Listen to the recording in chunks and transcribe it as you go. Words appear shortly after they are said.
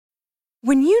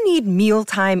When you need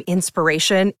mealtime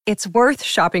inspiration, it's worth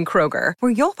shopping Kroger,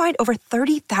 where you'll find over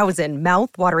 30,000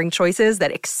 mouth-watering choices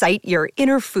that excite your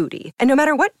inner foodie. And no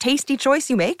matter what tasty choice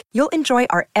you make, you'll enjoy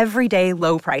our everyday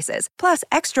low prices, plus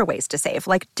extra ways to save,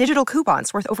 like digital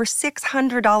coupons worth over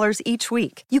 $600 each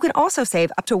week. You can also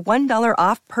save up to $1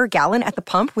 off per gallon at the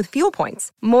pump with fuel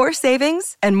points. More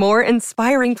savings and more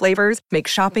inspiring flavors make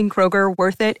shopping Kroger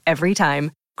worth it every time.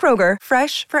 Kroger,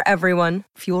 fresh for everyone.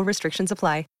 Fuel restrictions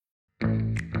apply.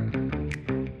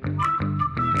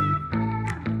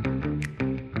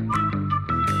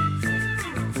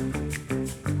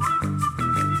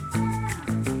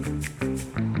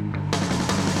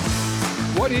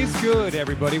 What is good,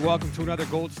 everybody? Welcome to another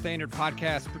Gold Standard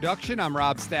Podcast production. I'm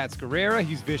Rob Stats Guerrera.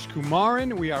 He's Vish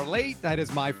Kumaran. We are late. That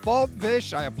is my fault,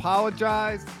 Vish. I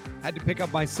apologize. Had to pick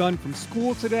up my son from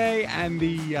school today, and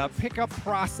the pickup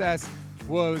process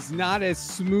was not as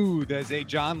smooth as a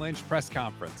John Lynch press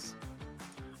conference.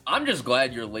 I'm just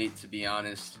glad you're late, to be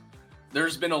honest.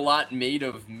 There's been a lot made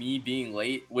of me being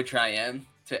late, which I am,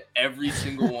 to every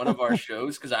single one of our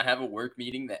shows because I have a work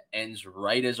meeting that ends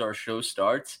right as our show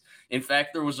starts. In fact,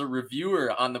 there was a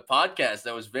reviewer on the podcast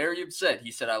that was very upset.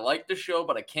 He said, I like the show,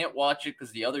 but I can't watch it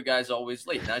because the other guy's always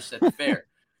late. And I said, fair.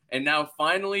 And now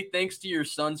finally, thanks to your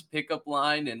son's pickup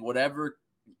line and whatever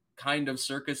kind of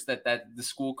circus that the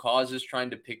school causes trying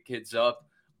to pick kids up,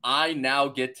 I now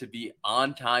get to be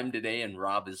on time today, and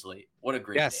Rob is late. What a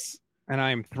great day. And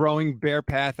I'm throwing Bear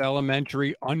Path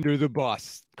Elementary under the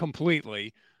bus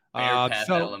completely. Bear Path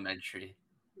Elementary.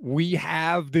 We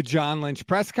have the John Lynch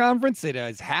press conference. It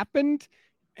has happened.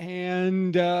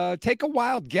 And take a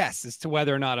wild guess as to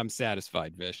whether or not I'm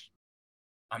satisfied, Vish.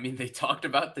 I mean, they talked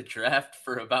about the draft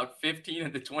for about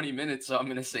 15 to 20 minutes, so I'm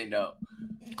going to say no.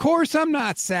 Of course I'm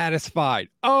not satisfied.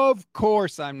 Of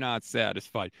course I'm not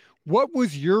satisfied. What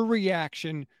was your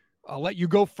reaction? I'll let you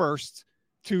go first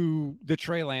to the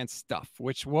Trey Lance stuff,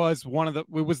 which was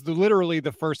literally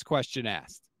the first question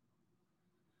asked.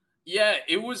 Yeah,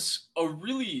 it was a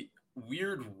really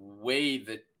weird way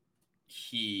that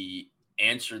he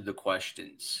answered the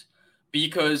questions,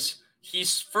 because he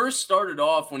first started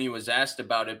off when he was asked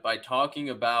about it by talking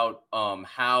about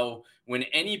how when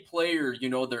any player,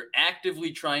 they're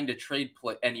actively trying to trade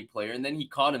any player. And then he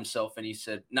caught himself and he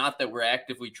said, not that we're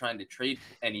actively trying to trade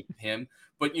him,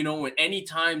 but, when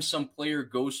anytime some player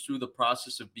goes through the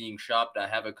process of being shopped, I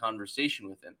have a conversation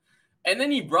with him. And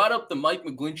then he brought up the Mike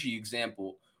McGlinchey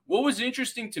example. What was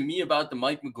interesting to me about the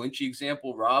Mike McGlinchey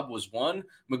example, Rob, was one,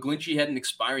 McGlinchey had an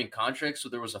expiring contract, so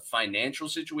there was a financial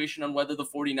situation on whether the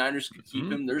 49ers could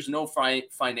keep him. There's no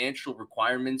financial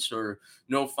requirements or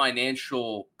no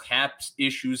financial caps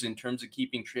issues in terms of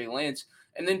keeping Trey Lance.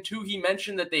 And then two, he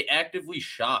mentioned that they actively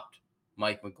shopped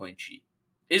Mike McGlinchey.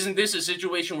 Isn't this a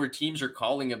situation where teams are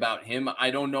calling about him?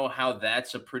 I don't know how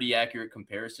that's a pretty accurate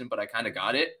comparison, but I kind of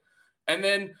got it. And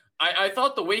then I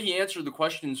thought the way he answered the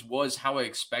questions was how I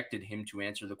expected him to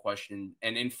answer the question.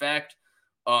 And in fact,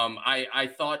 I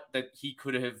thought that he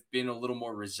could have been a little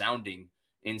more resounding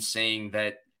in saying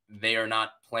that they are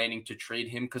not planning to trade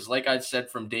him. Because like I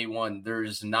said from day one,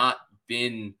 there's not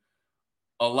been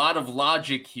a lot of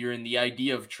logic here in the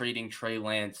idea of trading Trey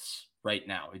Lance right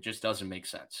now. It just doesn't make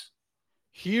sense.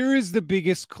 Here is the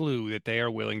biggest clue that they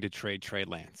are willing to trade Trey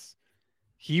Lance.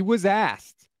 He was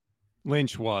asked,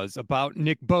 Lynch was, about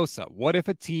Nick Bosa. What if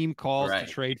a team calls to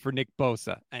trade for Nick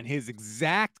Bosa? And his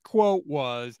exact quote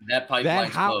was, that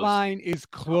hotline is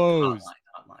closed.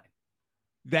 Hotline.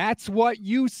 That's what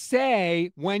you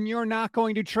say when you're not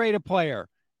going to trade a player.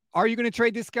 Are you going to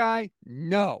trade this guy?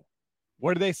 No.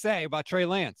 What do they say about Trey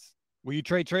Lance? Will you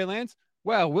trade Trey Lance?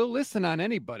 Well, we'll listen on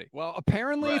anybody. Well,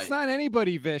 apparently it's not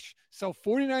anybody, Vish. So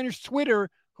 49ers Twitter,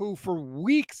 who for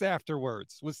weeks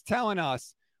afterwards was telling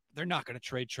us they're not going to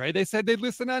trade Trey. They said they'd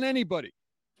listen on anybody.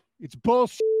 It's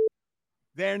bullshit.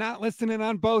 They're not listening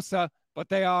on Bosa, but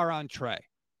they are on Trey.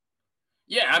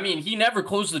 Yeah, I mean, he never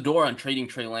closed the door on trading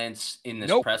Trey Lance in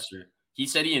this presser. He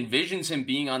said he envisions him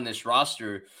being on this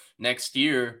roster next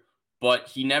year, but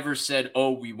he never said, oh,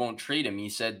 we won't trade him.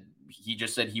 He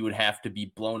just said he would have to be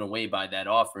blown away by that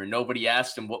offer. And nobody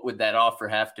asked him, what would that offer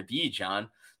have to be, John?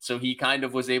 So he kind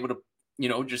of was able to,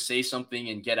 just say something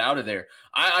and get out of there.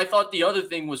 I thought the other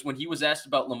thing was when he was asked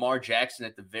about Lamar Jackson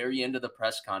at the very end of the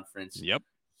press conference. Yep.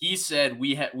 He said,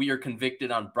 we are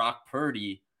convicted on Brock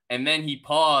Purdy. And then he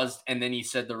paused, and then he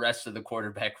said the rest of the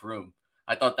quarterback room.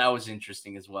 I thought that was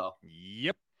interesting as well.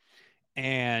 Yep.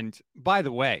 And by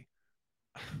the way,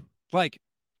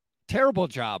 terrible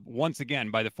job once again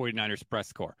by the 49ers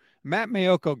press corps. Matt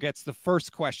Mayoko gets the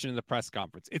first question in the press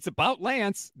conference. It's about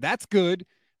Lance. That's good.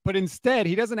 But instead,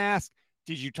 he doesn't ask,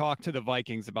 did you talk to the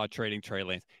Vikings about trading Trey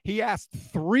Lance? He asked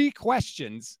 3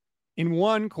 questions in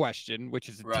one question, which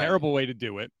is a terrible way to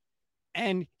do it.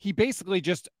 And he basically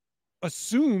just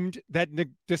assumed that the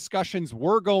discussions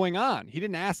were going on. He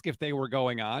didn't ask if they were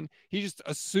going on. He just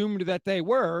assumed that they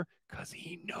were because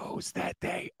he knows that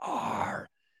they are.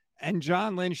 And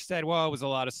John Lynch said, well, it was a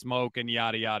lot of smoke and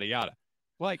yada, yada, yada.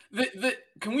 Like,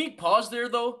 can we pause there,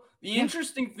 though? The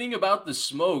interesting thing about the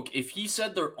smoke, if he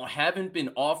said there haven't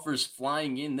been offers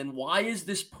flying in, then why is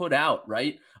this put out,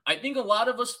 right? I think a lot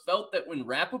of us felt that when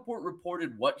Rappaport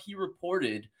reported what he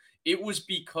reported, it was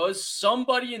because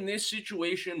somebody in this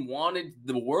situation wanted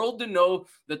the world to know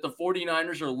that the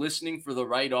 49ers are listening for the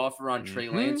right offer on Trey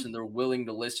Lance and they're willing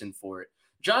to listen for it.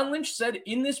 John Lynch said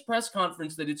in this press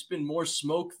conference that it's been more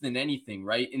smoke than anything,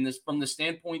 right? From the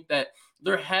standpoint that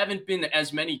there haven't been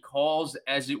as many calls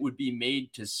as it would be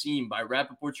made to seem by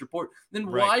Rappaport's report.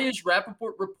 Then why is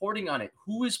Rappaport reporting on it?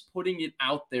 Who is putting it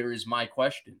out there is my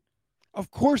question. Of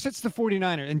course it's the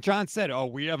 49ers. And John said, oh,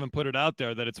 we haven't put it out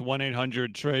there that it's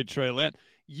 1-800-Trey Lance.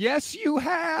 Yes, you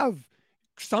have.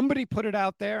 Somebody put it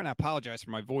out there, and I apologize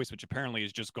for my voice, which apparently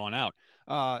has just gone out.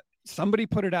 Somebody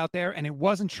put it out there, and it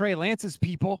wasn't Trey Lance's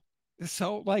people.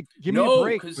 So, like, give me a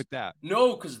break with that.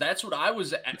 No, because that's what I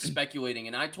was speculating,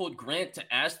 and I told Grant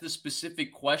to ask the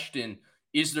specific question,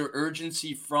 is there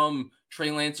urgency from Trey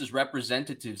Lance's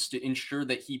representatives to ensure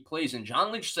that he plays? And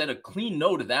John Lynch said a clean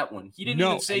no to that one. He didn't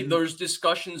even say there's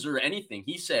discussions or anything.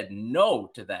 He said no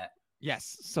to that.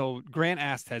 Yes. So Grant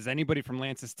asked, has anybody from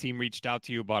Lance's team reached out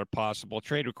to you about a possible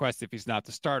trade request if he's not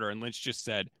the starter? And Lynch just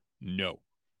said no.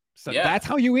 So that's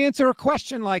how you answer a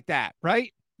question like that,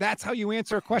 right? That's how you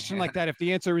answer a question like that. If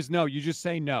the answer is no, you just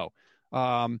say no.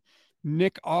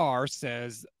 Nick R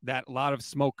says that a lot of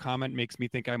smoke comment makes me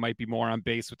think I might be more on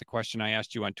base with the question I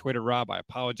asked you on Twitter, Rob. I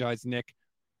apologize, Nick.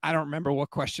 I don't remember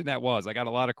what question that was. I got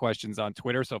a lot of questions on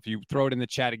Twitter. So if you throw it in the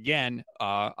chat again,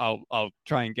 I'll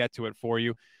try and get to it for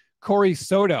you. Corey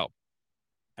Soto,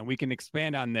 and we can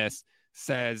expand on this,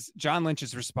 says John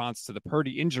Lynch's response to the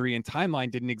Purdy injury and timeline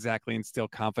didn't exactly instill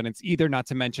confidence either, not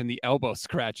to mention the elbow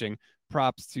scratching.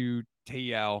 Props to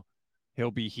TL. He'll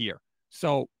be here.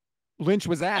 So Lynch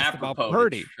was asked about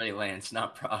Purdy. Trey Lance,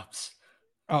 not props.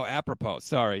 Oh, apropos.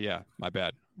 Sorry. Yeah, my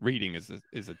bad. Reading is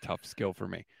a tough skill for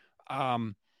me.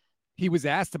 He was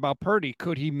asked about Purdy.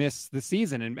 Could he miss the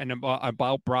season? And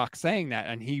about Brock saying that.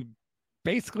 And he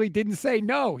basically didn't say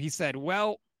no. He said,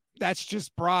 well, that's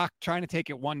just Brock trying to take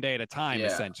it one day at a time,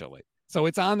 essentially. So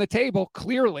it's on the table,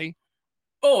 clearly.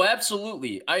 Oh,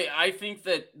 absolutely. I think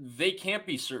that they can't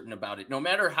be certain about it, no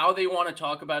matter how they want to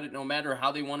talk about it, no matter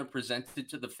how they want to present it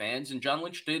to the fans. And John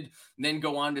Lynch did then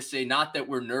go on to say, not that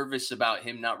we're nervous about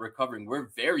him not recovering.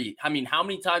 How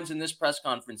many times in this press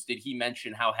conference did he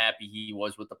mention how happy he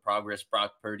was with the progress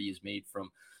Brock Purdy has made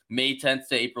from May 10th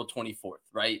to April 24th,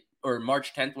 right? Or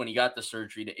March 10th when he got the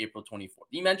surgery to April 24th.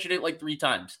 He mentioned it like 3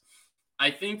 times. I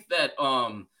think that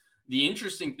the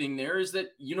interesting thing there is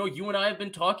that, you and I have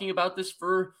been talking about this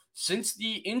since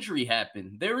the injury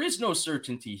happened. There is no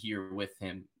certainty here with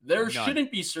him. There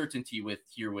shouldn't be certainty with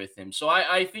him. So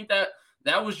I think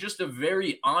that was just a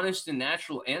very honest and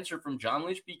natural answer from John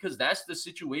Lynch, because that's the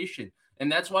situation.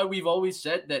 And that's why we've always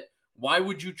said that, why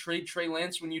would you trade Trey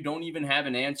Lance when you don't even have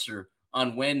an answer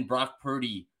on when Brock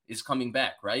Purdy is coming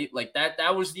back, right? Like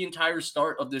that was the entire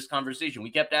start of this conversation.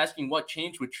 We kept asking what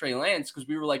changed with Trey Lance, because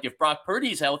we were like, if Brock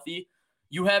Purdy's healthy,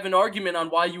 you have an argument on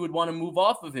why you would want to move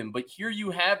off of him. But here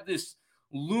you have this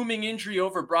looming injury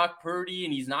over Brock Purdy,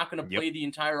 and he's not going to play the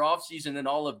entire offseason and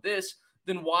all of this.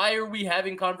 Then why are we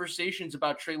having conversations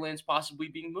about Trey Lance possibly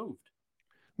being moved?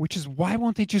 Which is why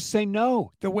won't they just say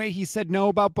no? The way he said no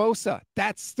about Bosa.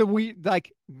 That's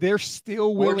they're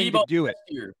still willing to do it.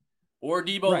 Or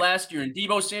Debo last year. And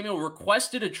Debo Samuel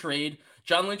requested a trade.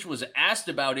 John Lynch was asked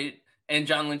about it, and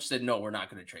John Lynch said, no, we're not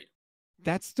going to trade.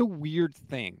 That's the weird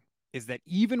thing, is that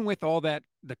even with all that,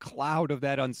 the cloud of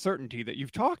that uncertainty that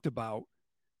you've talked about,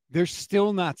 they're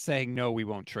still not saying, no, we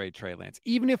won't trade Trey Lance.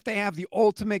 Even if they have the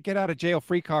ultimate get out of jail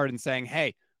free card and saying,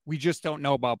 hey, we just don't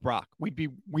know about Brock. We'd be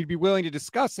willing to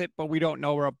discuss it, but we don't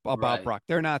know about Brock.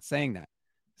 They're not saying that.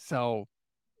 So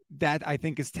that, I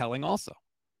think, is telling also.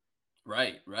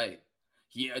 Right.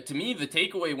 To me, the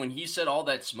takeaway when he said all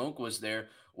that smoke was that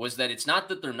it's not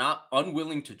that they're not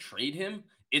unwilling to trade him.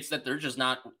 It's that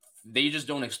they just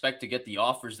don't expect to get the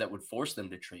offers that would force them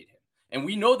to trade him. And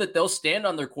we know that they'll stand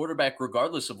on their quarterback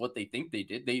regardless of what they think they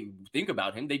did. They think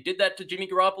about him. They did that to Jimmy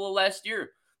Garoppolo last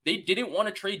year. They didn't want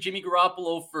to trade Jimmy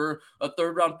Garoppolo for a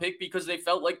 3rd-round pick because they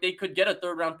felt like they could get a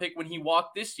 3rd-round pick when he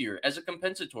walked this year as a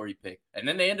compensatory pick. And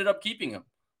then they ended up keeping him.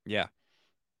 Yeah.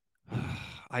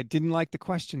 I didn't like the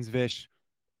questions, Vish.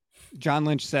 John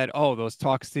Lynch said, oh, those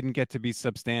talks didn't get to be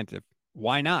substantive.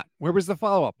 Why not? Where was the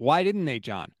follow-up? Why didn't they,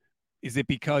 John? Is it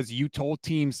because you told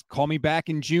teams, call me back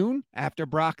in June after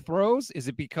Brock throws? Is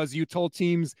it because you told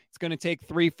teams it's going to take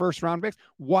 3 first-round picks?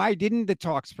 Why didn't the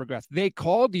talks progress? They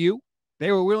called you.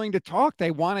 They were willing to talk.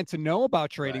 They wanted to know about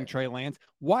trading Trey Lance.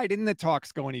 Why didn't the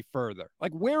talks go any further?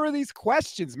 Like, where are these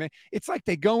questions, man? It's like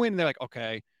they go in and they're like,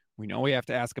 okay, we know we have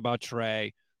to ask about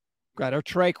Trey. Got our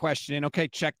Trey question in. Okay,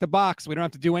 check the box. We don't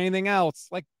have to do anything else.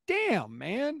 Like, damn,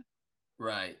 man.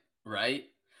 Right.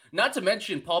 Not to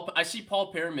mention, I see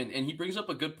Paul Perriman, and he brings up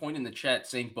a good point in the chat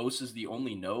saying Bosa's the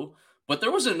only no. But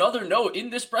there was another no in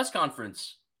this press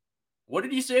conference. What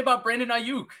did he say about Brandon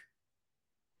Ayuk?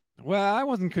 Well, I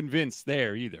wasn't convinced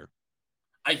there either.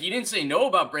 He didn't say no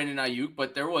about Brandon Ayuk,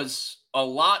 but there was a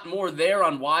lot more there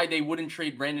on why they wouldn't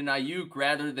trade Brandon Ayuk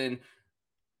rather than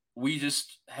we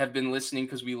just have been listening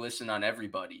because we listen on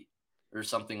everybody or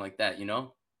something like that, you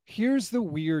know? Here's the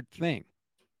weird thing.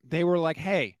 They were like,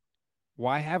 hey,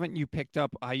 why haven't you picked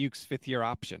up Ayuk's 5th-year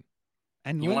option?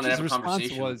 And Lynch's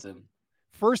response was,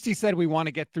 first he said, we want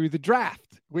to get through the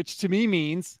draft, which to me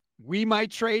means we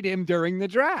might trade him during the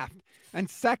draft. And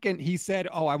second, he said,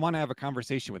 oh, I want to have a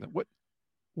conversation with him.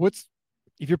 What's,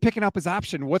 if you're picking up his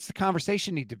option, what's the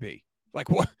conversation need to be? Like,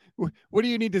 what do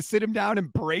you need to sit him down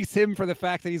and brace him for the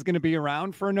fact that he's going to be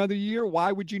around for another year?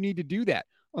 Why would you need to do that?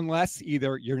 Unless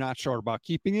either you're not sure about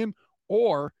keeping him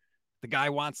or the guy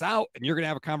wants out and you're going to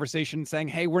have a conversation saying,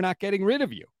 hey, we're not getting rid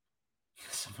of you.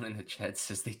 Someone in the chat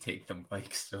says they take the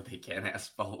mic so they can't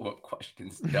ask follow-up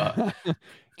questions.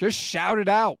 Just shout it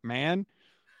out, man.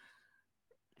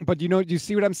 But do you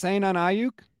see what I'm saying on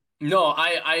Ayuk? No,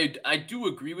 I do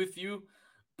agree with you,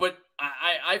 but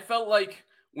I felt like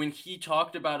when he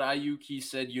talked about Ayuk, he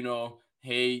said,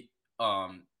 hey,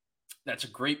 that's a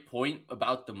great point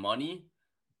about the money,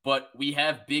 but we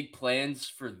have big plans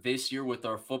for this year with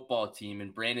our football team,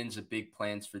 and Brandon's a big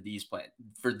plans for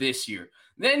this year.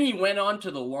 Then he went on to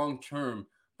the long term,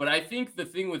 but I think the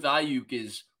thing with Ayuk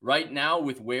is right now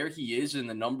with where he is and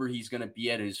the number he's going to be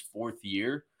at his 4th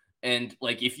year. And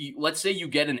like, let's say you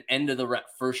get an end of the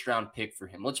first round pick for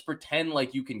him. Let's pretend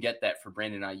like you can get that for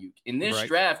Brandon Ayuk. In this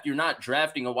draft, you're not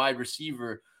drafting a wide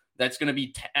receiver that's going to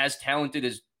be as talented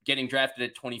as getting drafted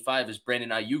at 25 as Brandon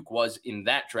Ayuk was in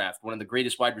that draft, one of the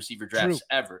greatest wide receiver drafts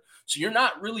ever. So you're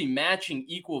not really matching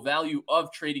equal value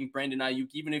of trading Brandon Ayuk,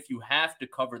 even if you have to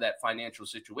cover that financial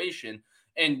situation.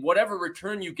 And whatever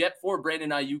return you get for Brandon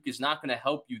Ayuk is not going to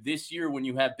help you this year when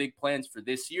you have big plans for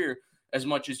this year, as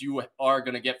much as you are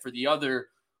going to get for the other,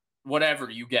 whatever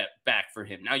you get back for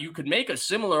him. Now, you could make a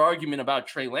similar argument about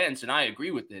Trey Lance, and I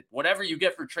agree with it. Whatever you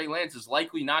get for Trey Lance is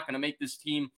likely not going to make this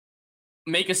team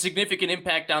make a significant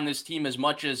impact on this team as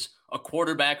much as a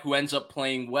quarterback who ends up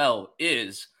playing well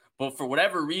is. But for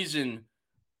whatever reason,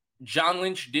 John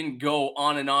Lynch didn't go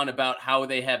on and on about how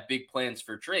they have big plans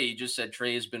for Trey. He just said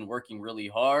Trey has been working really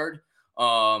hard.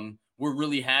 We're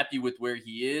really happy with where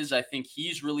he is. I think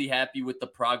he's really happy with the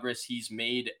progress he's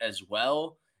made as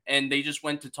well. And they just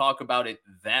went to talk about it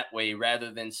that way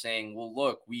rather than saying, well,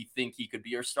 look, we think he could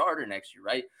be our starter next year,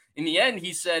 right? In the end,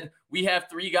 he said, we have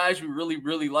 3 guys we really,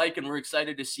 really like, and we're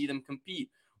excited to see them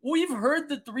compete. Well, we've heard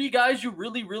the 3 guys you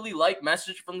really, really like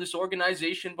message from this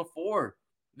organization before.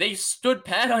 They stood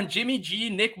pat on Jimmy G,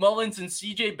 Nick Mullins, and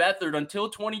CJ Beathard until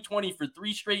 2020 for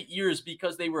 3 straight years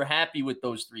because they were happy with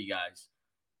those 3 guys.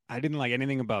 I didn't like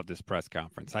anything about this press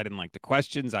conference. I didn't like the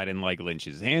questions. I didn't like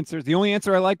Lynch's answers. The only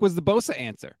answer I like was the Bosa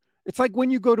answer. It's like when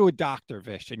you go to a doctor,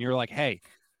 Vish, and you're like, hey,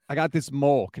 I got this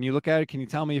mole. Can you look at it? Can you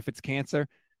tell me if it's cancer?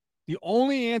 The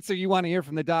only answer you want to hear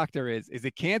from the doctor is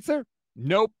it cancer?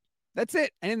 Nope. That's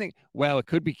it. Anything. Well, it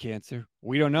could be cancer.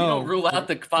 We don't know. You don't rule out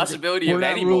the possibility of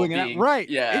any mole being. Right.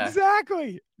 Yeah.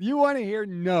 Exactly. You want to hear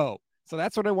no. So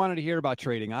that's what I wanted to hear about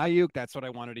trading Ayuk. That's what I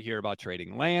wanted to hear about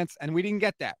trading Lance. And we didn't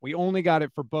get that. We only got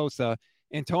it for Bosa.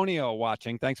 Antonio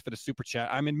watching. Thanks for the super chat.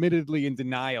 I'm admittedly in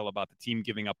denial about the team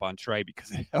giving up on Trey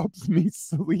because it helps me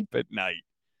sleep at night.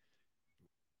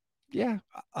 Yeah,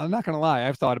 I'm not going to lie.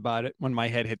 I've thought about it when my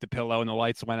head hit the pillow and the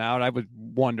lights went out. I was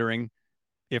wondering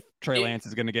if Trey Lance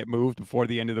is going to get moved before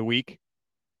the end of the week.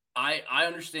 I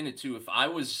understand it too. If I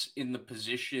was in the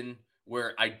position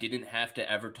where I didn't have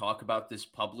to ever talk about this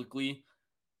publicly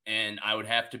and I would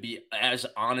have to be as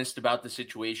honest about the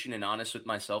situation and honest with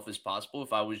myself as possible,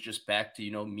 if I was just back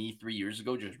to, me 3 years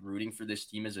ago, just rooting for this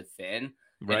team as a fan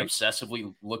and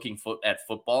obsessively looking at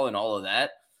football and all of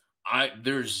that,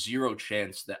 there's zero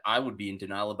chance that I would be in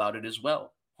denial about it as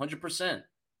well. 100%.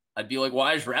 I'd be like,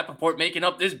 why is Rappaport making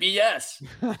up this BS?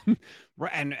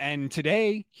 And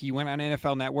today he went on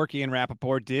NFL Network, and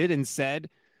Rappaport did, and said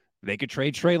they could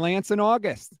trade Trey Lance in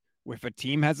August. If a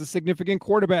team has a significant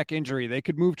quarterback injury, they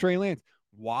could move Trey Lance.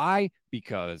 Why?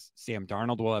 Because Sam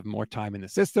Darnold will have more time in the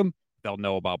system. They'll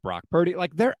know about Brock Purdy.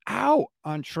 Like, they're out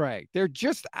on Trey. They're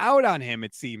just out on him,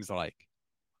 it seems like.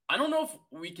 I don't know if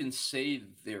we can say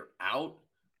they're out,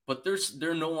 but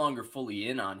they're no longer fully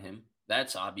in on him.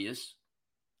 That's obvious.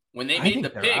 When they made the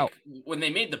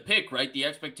pick, right, the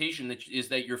expectation is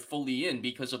that you're fully in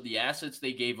because of the assets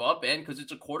they gave up and because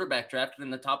it's a quarterback drafted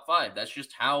in the top 5. That's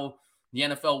just how the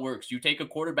NFL works. You take a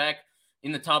quarterback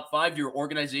in the top 5, your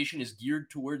organization is geared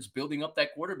towards building up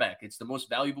that quarterback. It's the most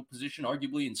valuable position,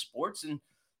 arguably, in sports, and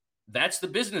that's the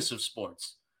business of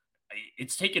sports.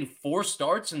 It's taken 4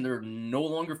 starts, and they're no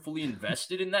longer fully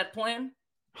invested in that plan.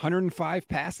 105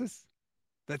 passes?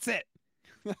 That's it.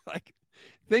 Like,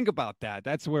 think about that.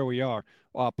 That's where we are.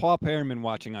 Paul Perriman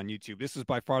watching on YouTube. This is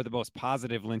by far the most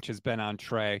positive Lynch has been on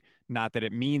Trey. Not that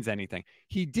it means anything.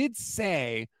 He did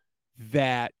say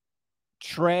that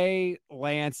Trey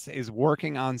Lance is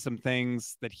working on some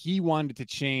things that he wanted to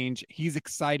change. He's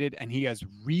excited, and he has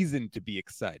reason to be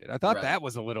excited. I thought that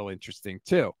was a little interesting,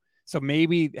 too. So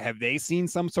maybe have they seen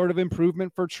some sort of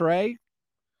improvement for Trey?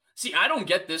 See, I don't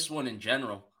get this one in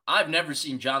general. I've never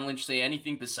seen John Lynch say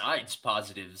anything besides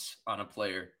positives on a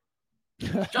player.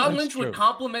 John Lynch would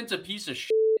compliment a piece of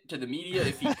shit to the media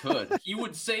if he could. He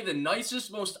would say the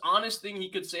nicest, most honest thing he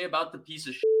could say about the piece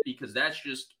of shit because that's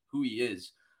just who he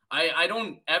is. I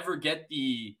never get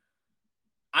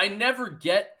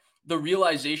the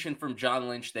realization from John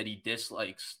Lynch that he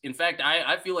dislikes. In fact,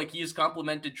 I feel like he has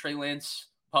complimented Trey Lance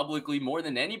publicly more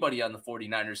than anybody on the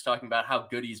 49ers, talking about how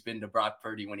good he's been to Brock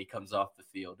Purdy when he comes off the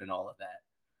field and all of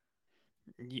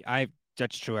that.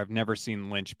 That's true. I've never seen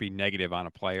Lynch be negative on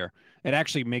a player. It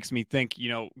actually makes me think,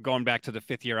 going back to the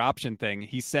 5th-year option thing,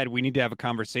 he said we need to have a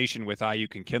conversation with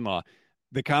Ayuk and Kinlaw.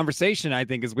 The conversation, I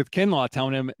think, is with Kinlaw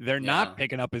telling him they're not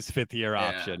picking up his 5th-year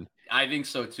option. I think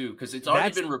so, too, because it's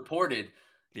already been reported.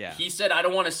 Yeah. He said, I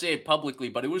don't want to say it publicly,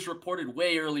 but it was reported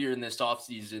way earlier in this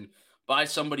offseason by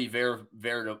somebody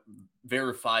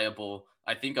verifiable.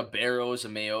 I think a Barrows, a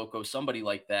Mayoko, somebody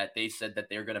like that. They said that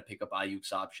they're going to pick up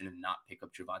Ayuk's option and not pick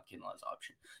up Javon Kinlaw's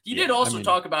option. He did also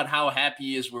talk about how happy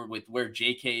he is with where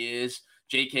JK is.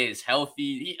 JK is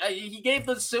healthy. He gave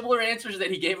the similar answers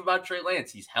that he gave about Trey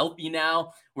Lance. He's healthy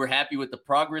now. We're happy with the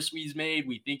progress we've made.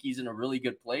 We think he's in a really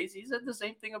good place. He said the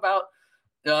same thing about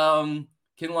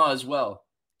Kinlaw as well.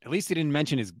 At least he didn't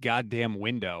mention his goddamn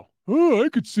window. Oh, I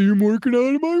could see him working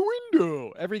out of my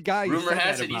window. Every guy. Rumor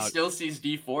has it he still sees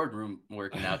D Ford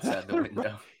working outside the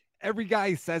window. Every guy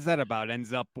he says that about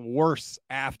ends up worse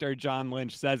after John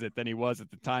Lynch says it than he was at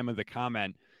the time of the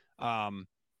comment.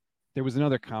 There was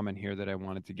another comment here that I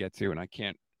wanted to get to, and I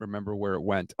can't remember where it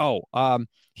went.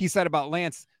 He said about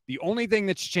Lance, the only thing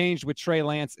that's changed with Trey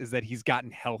Lance is that he's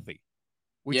gotten healthy,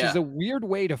 which is a weird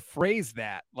way to phrase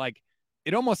that. Like,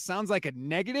 it almost sounds like a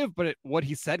negative, but what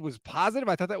he said was positive.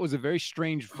 I thought that was a very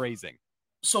strange phrasing.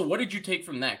 So what did you take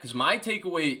from that? Because my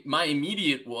takeaway, my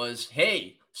immediate was,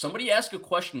 hey, somebody asked a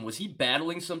question. Was he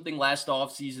battling something last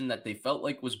offseason that they felt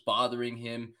like was bothering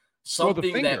him?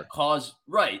 Something that caused,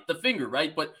 the finger,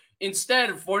 right? But instead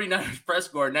of 49ers press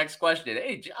corps, next question,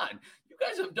 hey, John, you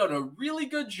guys have done a really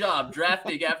good job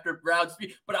drafting after Brown's.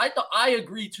 But I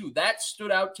agree, too. That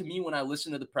stood out to me when I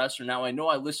listened to the presser. Now, I know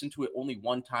I listened to it only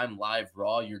one time live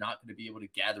raw. You're not going to be able to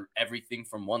gather everything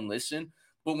from one listen.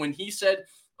 But when he said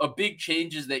a big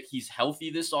change is that he's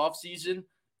healthy this offseason,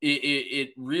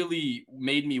 it really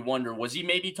made me wonder, was he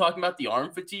maybe talking about the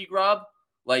arm fatigue, Rob?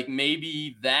 Like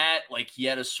maybe that, like he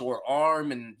had a sore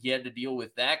arm and he had to deal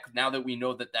with that. Now that we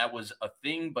know that that was a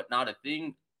thing, but not a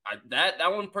thing, that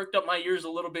one perked up my ears a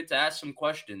little bit to ask some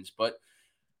questions. But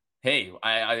hey,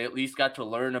 I at least got to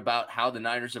learn about how the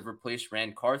Niners have replaced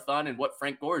Rand Carthon and what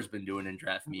Frank Gore has been doing in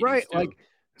draft meetings. Right. Too. Like,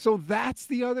 so that's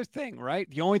the other thing, right?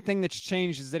 The only thing that's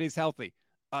changed is that he's healthy.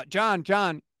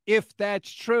 John, if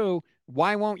that's true,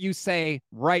 why won't you say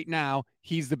right now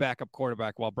he's the backup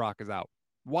quarterback while Brock is out?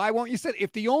 Why won't you say,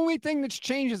 if the only thing that's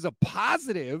changed is a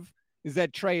positive is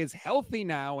that Trey is healthy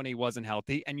now and he wasn't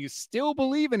healthy and you still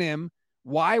believe in him,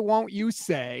 why won't you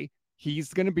say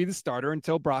he's going to be the starter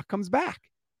until Brock comes back?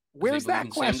 Where's that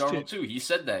question? Sam Darnold too. He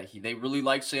said that they really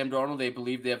like Sam Darnold. They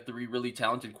believe they have 3 really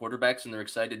talented quarterbacks and they're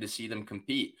excited to see them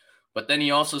compete. But then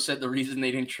he also said the reason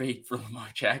they didn't trade for Lamar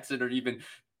Jackson or even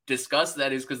discuss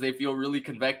that is because they feel really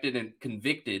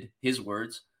convicted, his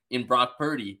words, in Brock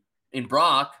Purdy. In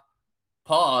Brock,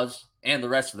 pause, and the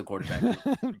rest of the quarterback.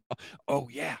 Oh,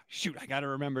 yeah. Shoot, I got to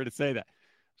remember to say that.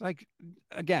 Like,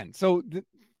 again, so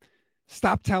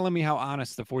stop telling me how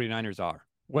honest the 49ers are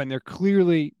when they're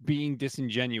clearly being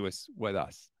disingenuous with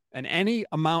us. And any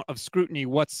amount of scrutiny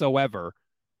whatsoever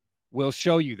will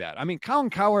show you that. I mean, Colin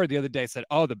Cowherd the other day said,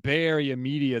 oh, the Bay Area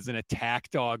media is an attack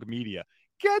dog media.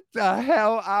 Get the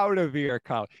hell out of here,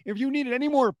 Colin. If you needed any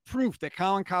more proof that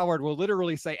Colin Cowherd will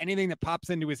literally say anything that pops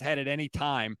into his head at any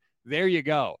time, there you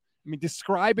go. I mean,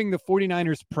 describing the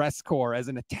 49ers press corps as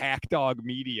an attack dog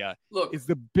media is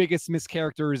the biggest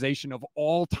mischaracterization of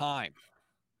all time.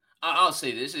 I'll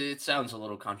say this. It sounds a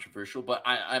little controversial, but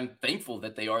I'm thankful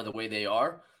that they are the way they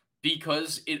are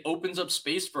because it opens up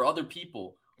space for other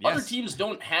people. Yes. Other teams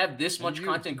don't have this much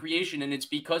content creation, and it's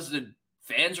because the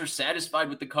fans are satisfied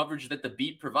with the coverage that the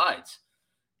beat provides.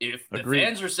 If the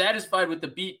fans are satisfied with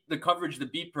the coverage the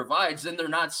beat provides, then they're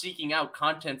not seeking out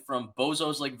content from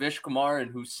bozos like Vish Kumar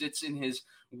and who sits in his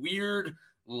weird,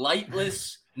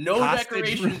 lightless, no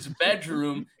decorations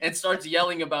bedroom and starts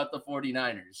yelling about the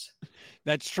 49ers.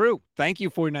 That's true. Thank you,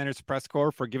 49ers press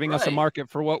corps, for giving us a market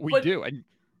for what we do. And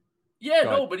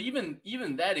but even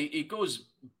that, it goes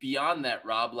beyond that,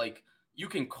 Rob. Like, you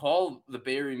can call the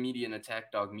Bay Area media an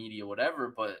attack dog media,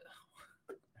 whatever, but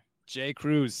Jay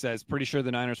Cruz says, pretty sure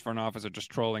the Niners front office are just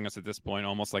trolling us at this point,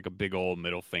 almost like a big old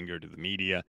middle finger to the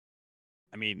media.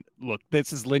 I mean, look,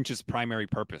 this is Lynch's primary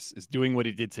purpose, is doing what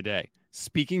he did today,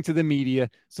 speaking to the media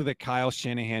so that Kyle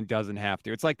Shanahan doesn't have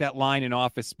to. It's like that line in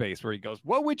Office Space where he goes,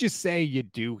 what would you say you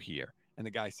do here? And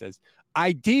the guy says,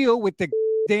 I deal with the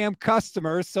damn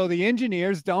customers so the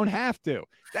engineers don't have to.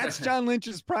 That's John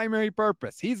Lynch's primary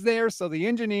purpose. He's there so the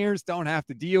engineers don't have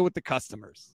to deal with the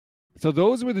customers. So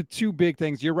those were the two big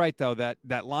things. You're right, though,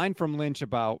 that line from Lynch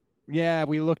about, yeah,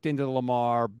 we looked into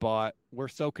Lamar, but we're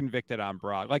so convicted on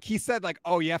Brock. Like he said, like,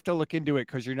 oh, you have to look into it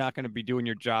because you're not going to be doing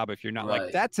your job if you're not. Right.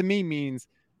 Like, that to me means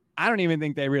I don't even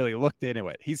think they really looked into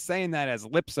it. He's saying that as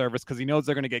lip service because he knows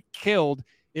they're going to get killed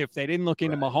if they didn't look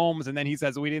into Mahomes. And then he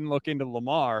says, we didn't look into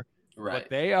Lamar. Right. But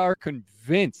they are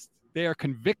convinced, they are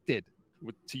convicted,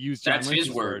 to use John Lynch's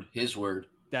his word,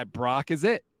 that Brock is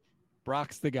it.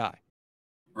 Brock's the guy.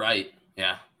 Right.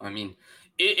 Yeah. I mean,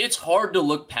 it's hard to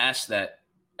look past that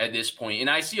at this point. And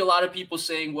I see a lot of people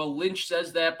saying, well, Lynch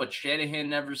says that, but Shanahan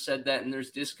never said that, and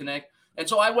there's disconnect. And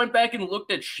so I went back and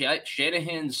looked at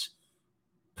Shanahan's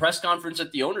press conference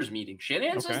at the owners' meeting.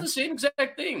 Shanahan says the same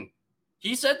exact thing.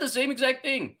 He said the same exact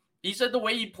thing. He said the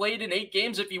way he played in 8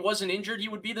 games, if he wasn't injured, he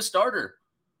would be the starter.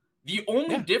 The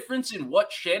only difference in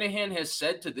what Shanahan has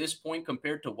said to this point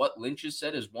compared to what Lynch has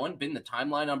said has, one, been the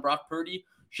timeline on Brock Purdy.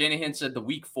 Shanahan said the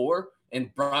week 4, and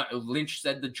Lynch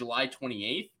said the July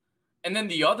 28th. And then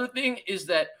the other thing is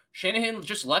that Shanahan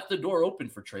just left the door open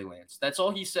for Trey Lance. That's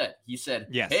all he said. He said,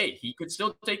 hey, he could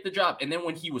still take the job. And then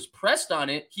when he was pressed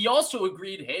on it, he also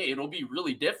agreed, hey, it'll be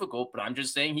really difficult, but I'm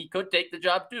just saying he could take the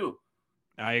job too.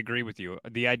 I agree with you.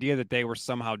 The idea that they were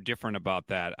somehow different about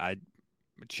that,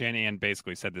 Shanahan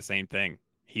basically said the same thing.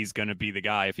 He's going to be the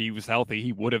guy. If he was healthy,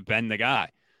 he would have been the guy.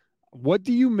 What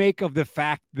do you make of the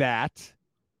fact that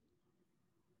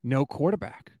no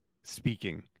quarterback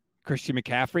speaking? Christian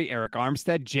McCaffrey, Eric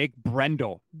Armstead, Jake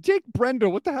Brendel. Jake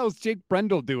Brendel, what the hell is Jake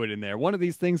Brendel doing in there? One of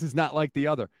these things is not like the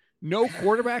other. No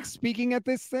quarterback speaking at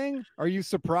this thing? Are you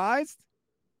surprised?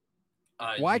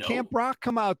 Why can't Brock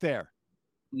come out there?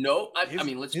 No, I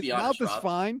mean, let's be honest, Rob. His mouth is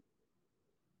fine.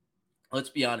 Let's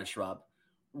be honest, Rob.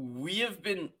 We have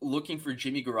been looking for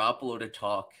Jimmy Garoppolo to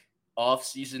talk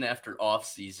off-season after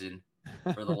off-season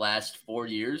for the last 4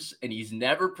 years, and he's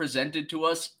never presented to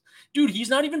us. Dude, he's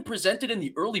not even presented in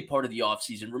the early part of the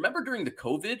offseason. Remember during the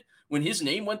COVID when his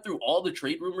name went through all the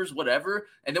trade rumors, whatever,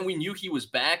 and then we knew he was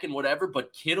back and whatever,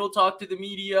 but Kittle talked to the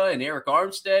media and Eric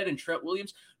Armstead and Trent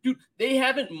Williams. Dude, they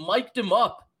haven't mic'd him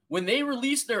up. When they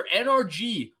released their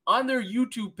NRG on their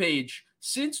YouTube page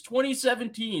since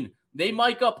 2017, they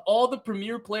mic up all the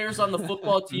premier players on the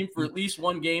football team for at least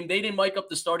one game. They didn't mic up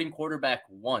the starting quarterback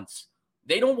once.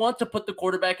 They don't want to put the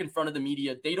quarterback in front of the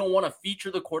media. They don't want to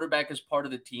feature the quarterback as part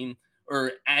of the team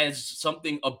or as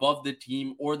something above the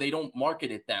team, or they don't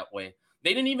market it that way.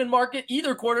 They didn't even market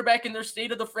either quarterback in their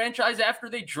state of the franchise after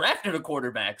they drafted a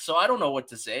quarterback. So I don't know what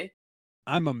to say.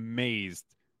 I'm amazed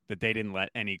that they didn't let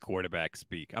any quarterback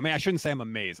speak. I mean, I shouldn't say I'm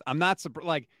amazed. I'm not surprised.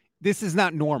 Like, this is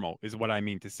not normal is what I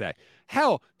mean to say.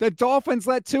 Hell, the Dolphins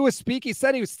let Tua speak. He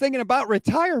said he was thinking about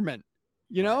retirement,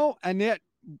 you know, and yet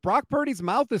Brock Purdy's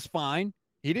mouth is fine.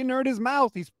 He didn't hurt his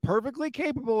mouth. He's perfectly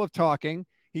capable of talking.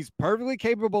 He's perfectly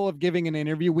capable of giving an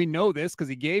interview. We know this because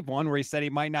he gave one where he said he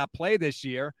might not play this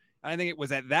year. I think it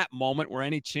was at that moment where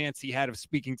any chance he had of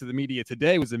speaking to the media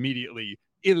today was immediately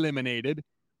eliminated.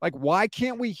 Like, why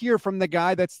can't we hear from the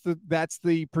guy that's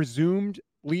the presumed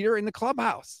leader in the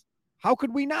clubhouse? How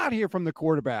could we not hear from the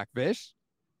quarterback, Vish?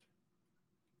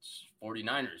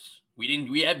 49ers. We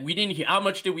didn't hear. How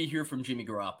much did we hear from Jimmy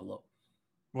Garoppolo?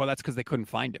 Well, that's because they couldn't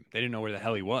find him. They didn't know where the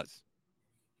hell he was.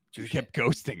 He kept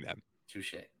ghosting them.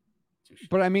 Touche.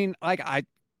 But I mean,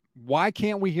 why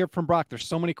can't we hear from Brock? There's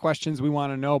so many questions we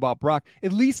want to know about Brock.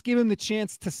 At least give him the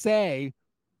chance to say,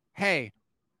 hey,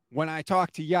 when I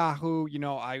talked to Yahoo,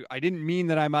 I didn't mean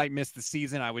that I might miss the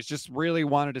season. I was just really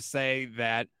wanted to say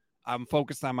that I'm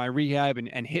focused on my rehab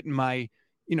and hitting my,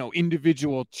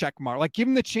 individual check mark. Like, give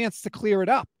him the chance to clear it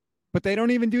up. But they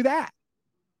don't even do that.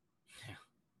 Yeah.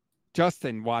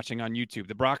 Justin, watching on YouTube,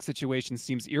 the Brock situation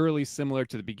seems eerily similar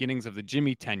to the beginnings of the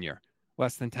Jimmy tenure.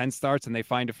 Less than 10 starts and they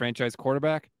find a franchise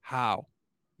quarterback? How?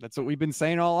 That's what we've been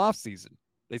saying all offseason.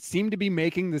 They seem to be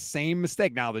making the same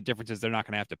mistake. Now, the difference is they're not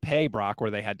going to have to pay Brock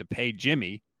where they had to pay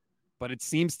Jimmy. But it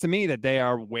seems to me that they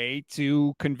are way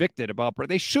too convicted about Brock.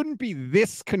 They shouldn't be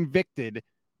this convicted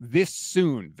this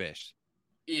soon, Vish.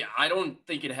 Yeah, I don't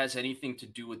think it has anything to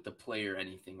do with the play or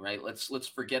anything, right? Let's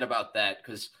forget about that,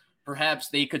 because perhaps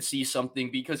they could see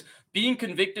something, because being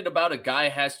convicted about a guy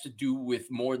has to do with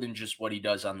more than just what he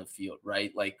does on the field,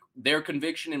 right? Like, their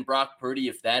conviction in Brock Purdy,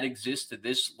 if that exists to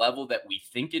this level that we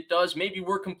think it does, maybe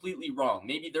we're completely wrong.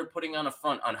 Maybe they're putting on a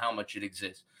front on how much it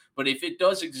exists. But if it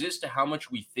does exist to how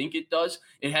much we think it does,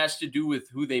 it has to do with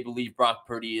who they believe Brock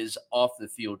Purdy is off the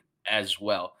field as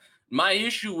well. My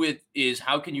issue with is,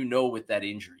 how can you know with that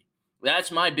injury? That's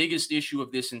my biggest issue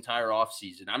of this entire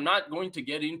offseason. I'm not going to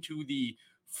get into the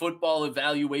football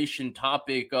evaluation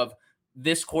topic of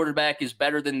this quarterback is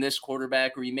better than this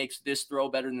quarterback, or he makes this throw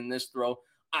better than this throw.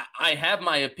 I have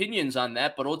my opinions on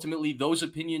that, but ultimately those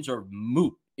opinions are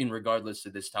moot in regardless to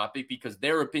this topic, because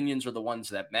their opinions are the ones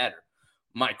that matter.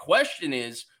 My question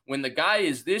is, when the guy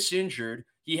is this injured,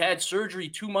 he had surgery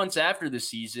 2 months after the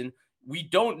season. We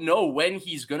don't know when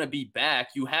he's going to be back.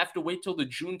 You have to wait till the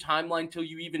June timeline till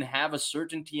you even have a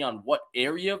certainty on what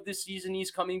area of the season he's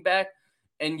coming back.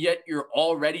 And yet you're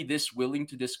already this willing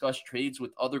to discuss trades with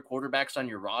other quarterbacks on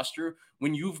your roster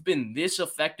when you've been this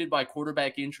affected by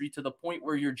quarterback injury, to the point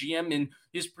where your GM in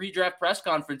his pre-draft press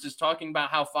conference is talking about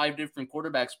how 5 different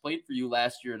quarterbacks played for you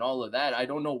last year and all of that. I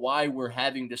don't know why we're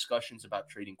having discussions about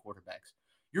trading quarterbacks.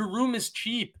 Your room is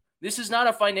cheap. This is not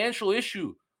a financial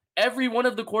issue. Every one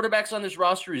of the quarterbacks on this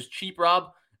roster is cheap,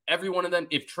 Rob. Every one of them.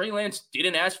 If Trey Lance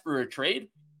didn't ask for a trade,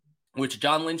 which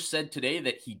John Lynch said today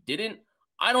that he didn't,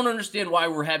 I don't understand why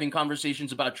we're having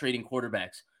conversations about trading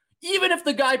quarterbacks. Even if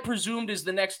the guy presumed is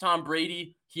the next Tom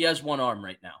Brady, he has one arm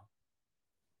right now.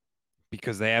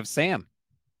 Because they have Sam.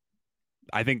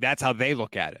 I think that's how they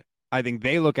look at it. I think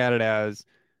they look at it as,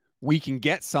 we can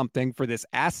get something for this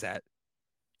asset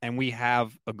and we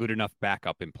have a good enough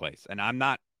backup in place. And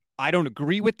I don't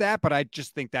agree with that, but I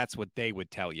just think that's what they would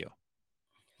tell you.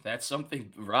 That's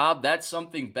something, Rob,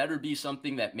 better be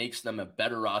something that makes them a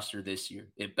better roster this year.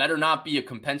 It better not be a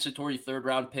compensatory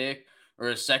 3rd-round pick or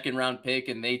a 2nd-round pick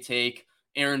and they take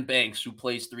Aaron Banks, who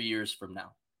plays 3 years from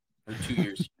now or 2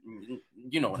 years.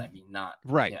 You know what I mean? Not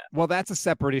right. Yeah. Well, that's a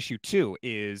separate issue too,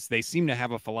 is they seem to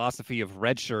have a philosophy of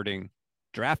redshirting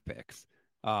draft picks.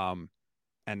 And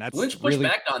that's Lynch pushed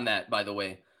back on that, by the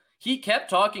way. He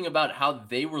kept talking about how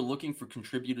they were looking for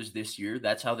contributors this year.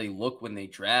 That's how they look when they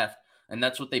draft. And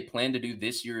that's what they plan to do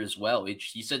this year as well.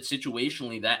 He said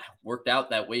situationally that worked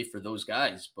out that way for those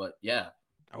guys. But yeah.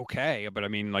 Okay. But I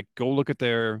mean, go look at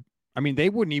they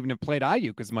wouldn't even have played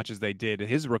Ayuk as much as they did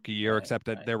his rookie year, except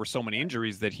that there were so many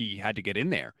injuries that he had to get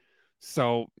in there.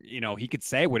 So, he could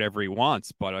say whatever he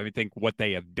wants, but I think what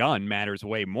they have done matters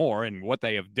way more. And what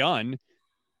they have done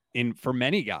for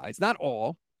many guys, not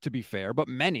all, to be fair, but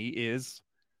many, is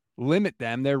limit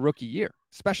them their rookie year,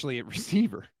 especially at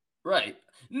receiver. Right.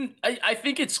 I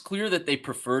think it's clear that they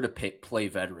prefer to play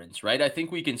veterans, right? I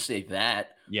think we can say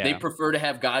that. Yeah. They prefer to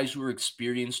have guys who are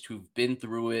experienced, who've been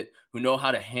through it, who know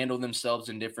how to handle themselves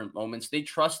in different moments. They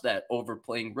trust that over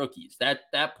playing rookies.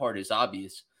 That part is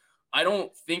obvious. I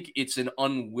don't think it's an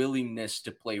unwillingness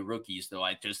to play rookies, though.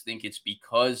 I just think it's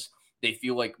because they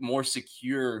feel like more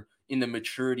secure in the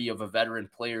maturity of a veteran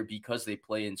player, because they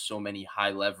play in so many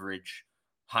high leverage,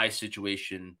 high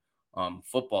situation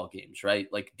football games, right?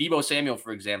 Like Deebo Samuel,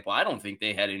 for example, I don't think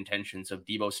they had intentions of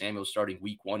Deebo Samuel starting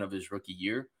week 1 of his rookie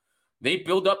year. They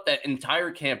build up that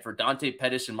entire camp for Dante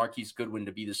Pettis and Marquise Goodwin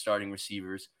to be the starting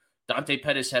receivers. Dante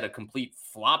Pettis had a complete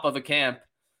flop of a camp.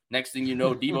 Next thing you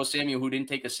know, Deebo Samuel, who didn't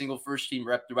take a single first-team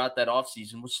rep throughout that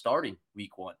offseason, was starting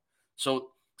week 1. So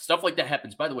stuff like that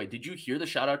happens. By the way, did you hear the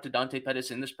shout-out to Dante Pettis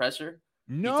in this presser?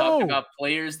 No. He talked about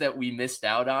players that we missed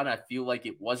out on. I feel like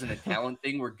it wasn't a talent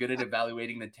thing. We're good at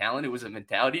evaluating the talent. It was a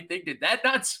mentality thing. Did that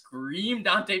not scream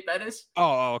Dante Pettis?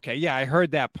 Oh, okay. Yeah, I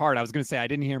heard that part. I was going to say I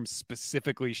didn't hear him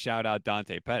specifically shout out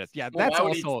Dante Pettis. Yeah, well, that's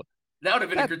also... That would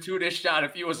have been a gratuitous shot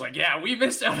if he was like, yeah, we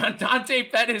missed out on Dante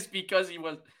Pettis because he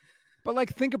was... But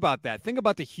like, think about that. Think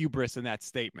about the hubris in that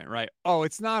statement, right? Oh,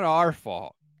 it's not our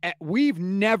fault. We've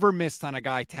never missed on a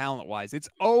guy talent-wise. It's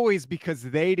always because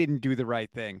they didn't do the right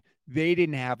thing. They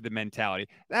didn't have the mentality.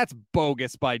 That's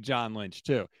bogus by John Lynch,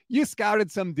 too. You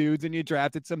scouted some dudes and you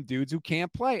drafted some dudes who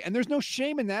can't play. And there's no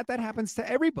shame in that. That happens to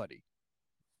everybody.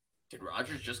 Did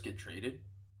Rodgers just get traded?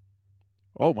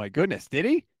 Oh, my goodness. Did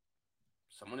he?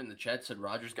 Someone in the chat said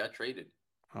Rodgers got traded.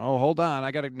 Oh, hold on.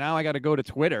 I gotta go to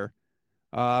Twitter.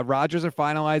 Rodgers are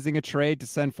finalizing a trade to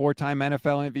send four-time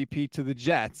NFL MVP to the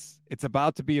Jets. It's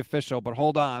about to be official, but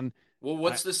hold on. Well,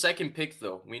 what's the second pick,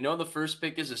 though? We know the first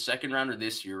pick is a second rounder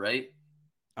this year, right?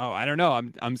 Oh, I don't know.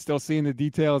 I'm still seeing the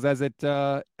details as it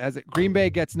Green Bay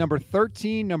gets number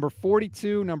 13, number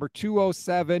 42, number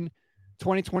 207,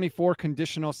 2024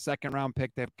 conditional second round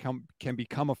pick that can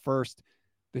become a first.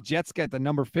 The Jets get the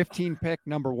number 15 pick,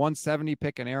 number 170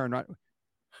 pick, and Aaron Rodgers.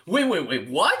 Wait.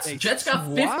 What? Jets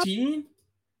got 15?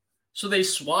 So they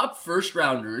swapped first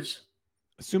rounders.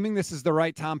 Assuming this is the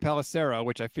right Tom Pelissero,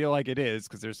 which I feel like it is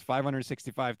because there's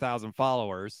 565,000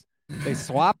 followers. They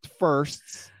swapped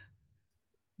firsts.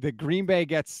 The Green Bay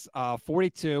gets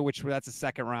 42, which that's a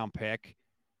second round pick.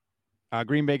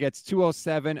 Green Bay gets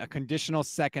 207, a conditional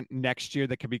second next year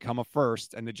that could become a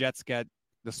first. And the Jets get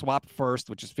the swapped first,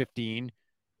 which is 15,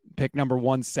 pick number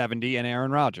 170, and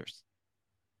Aaron Rodgers.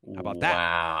 How about that?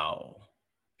 Wow.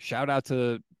 Shout out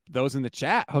to those in the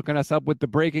chat hooking us up with the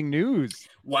breaking news.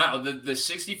 Wow, the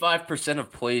 65%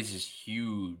 of plays is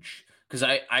huge. Because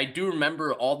I do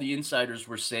remember all the insiders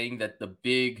were saying that the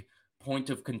big point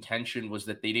of contention was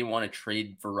that they didn't want to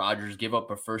trade for Rodgers, give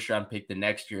up a first-round pick the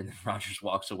next year, and then Rodgers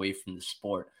walks away from the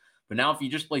sport. But now if you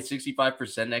just play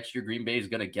 65% next year, Green Bay is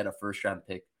going to get a first-round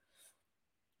pick.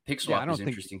 Pick swap is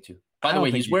interesting, too. By the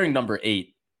way, he's wearing number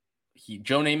 8.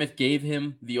 Joe Namath gave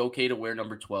him the okay to wear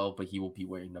number 12, but he will be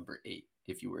wearing number 8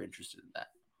 if you were interested in that.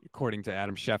 According to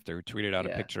Adam Schefter, who tweeted out a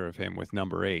picture of him with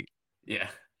number 8. Yeah.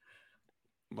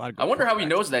 I wonder how he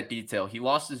knows that detail. He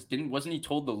lost wasn't he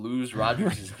told to lose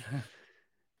Rodgers?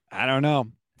 I don't know.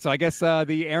 So I guess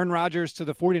the Aaron Rodgers to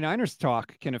the 49ers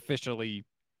talk can officially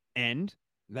end.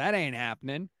 That ain't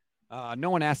happening. No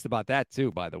one asked about that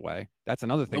too, by the way. That's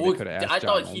another thing they could have asked.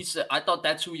 I thought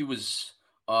that's who he was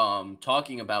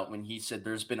talking about when he said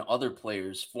there's been other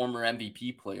players, former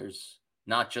MVP players,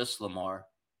 not just Lamar,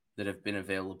 that have been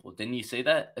available. Didn't he say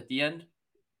that at the end?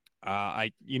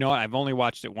 I've only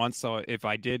watched it once, so if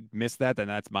I did miss that, then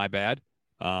that's my bad.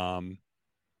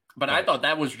 But I thought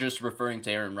that was just referring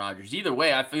to Aaron Rodgers. Either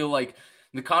way, I feel like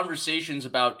the conversations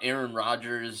about Aaron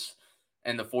Rodgers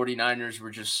and the 49ers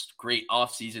were just great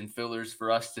offseason fillers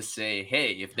for us to say,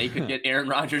 hey, if they could get Aaron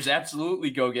Rodgers, absolutely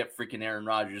go get freaking Aaron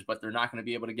Rodgers, but they're not going to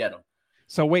be able to get him.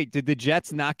 So wait, did the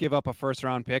Jets not give up a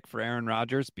first-round pick for Aaron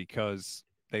Rodgers because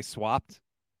they swapped?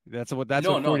 That's what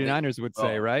 49ers would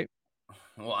say, right?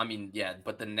 Well, I mean, yeah,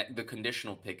 but the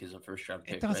conditional pick is a first-round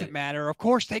pick. It doesn't matter. Of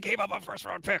course they gave up a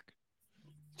first-round pick.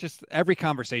 Just every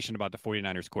conversation about the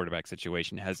 49ers quarterback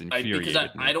situation has infuriated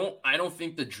me. I don't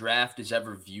think the draft is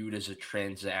ever viewed as a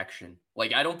transaction.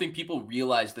 Like, I don't think people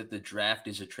realize that the draft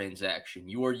is a transaction.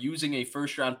 You are using a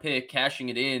first-round pick, cashing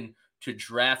it in to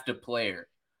draft a player.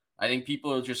 I think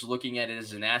people are just looking at it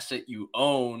as an asset you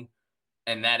own,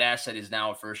 and that asset is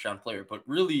now a first-round player. But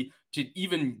really, to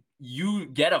even you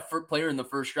get a player in the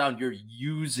first round, you're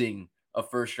using a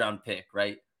first-round pick,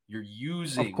 right? You're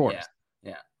using, of course.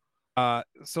 Yeah.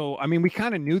 So, I mean, we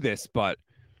kind of knew this, but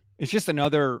it's just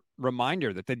another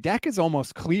reminder that the deck is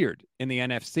almost cleared in the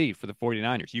NFC for the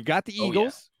 49ers. You've got the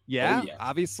Eagles. Yeah.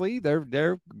 Obviously, they're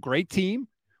a great team.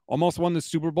 Almost won the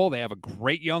Super Bowl. They have a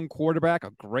great young quarterback,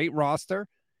 a great roster.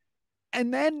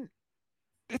 And then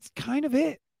that's kind of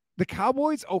it. The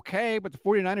Cowboys, okay, but the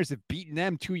 49ers have beaten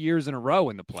them 2 years in a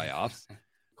row in the playoffs.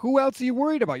 Who else are you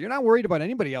worried about? You're not worried about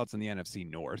anybody else in the NFC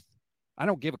North. I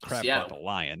don't give a crap about the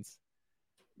Lions.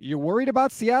 You're worried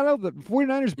about Seattle? The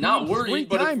 49ers beat them 3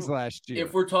 times last year.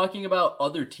 If we're talking about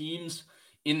other teams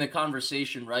in the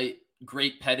conversation, right?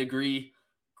 Great pedigree,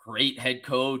 great head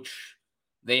coach.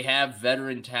 They have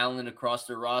veteran talent across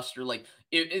their roster.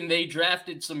 And they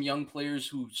drafted some young players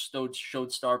who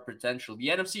showed star potential. The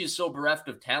NFC is so bereft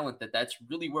of talent that's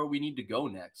really where we need to go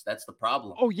next. That's the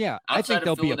problem. Oh, yeah. I think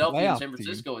they'll be a playoff and San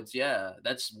Francisco, team.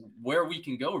 That's where we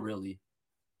can go, really.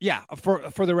 Yeah,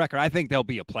 for the record, I think they'll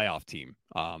be a playoff team.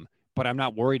 But I'm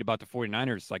not worried about the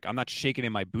 49ers. I'm not shaking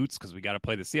in my boots because we got to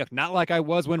play the Seahawks. Not like I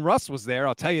was when Russ was there,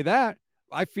 I'll tell you that.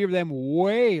 I fear them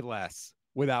way less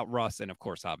without Russ and, of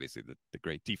course, obviously the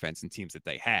great defense and teams that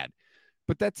they had.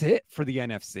 But that's it for the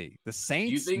NFC. The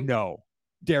Saints, no.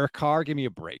 Derek Carr, give me a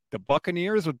break. The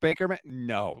Buccaneers with Baker,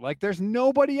 no. There's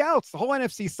nobody else. The whole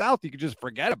NFC South you could just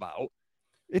forget about.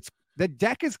 The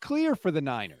deck is clear for the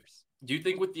Niners. Do you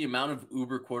think with the amount of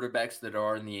uber quarterbacks that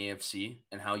are in the AFC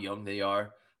and how young they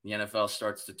are, the NFL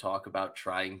starts to talk about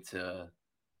trying to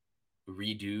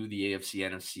redo the AFC,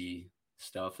 NFC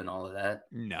stuff and all of that?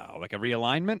 No, like a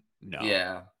realignment? No.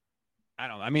 Yeah. I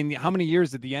don't know. I mean, how many years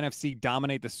did the NFC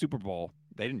dominate the Super Bowl?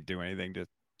 They didn't do anything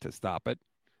to stop it.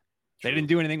 True. They didn't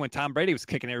do anything when Tom Brady was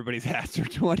kicking everybody's ass for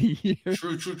 20 years.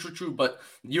 True. But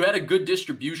you had a good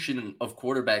distribution of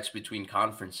quarterbacks between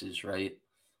conferences, right?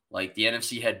 Like the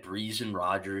NFC had Breeze and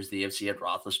Rodgers. The AFC had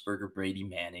Roethlisberger, Brady,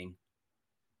 Manning.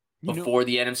 Before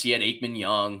the NFC had Aikman,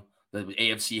 Young. The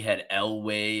AFC had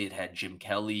Elway. It had Jim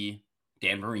Kelly,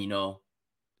 Dan Marino.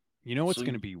 You know what's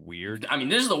going to be weird? I mean,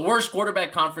 this is the worst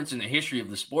quarterback conference in the history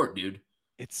of the sport, dude.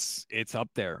 It's up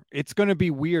there. It's going to be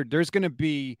weird. There's going to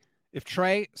be, if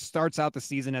Trey starts out the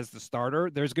season as the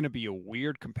starter, there's going to be a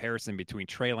weird comparison between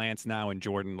Trey Lance now and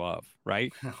Jordan Love,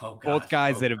 right? Both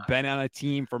guys that have been on a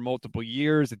team for multiple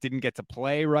years that didn't get to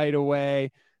play right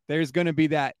away. There's going to be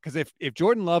that, because if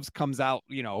Jordan Love comes out,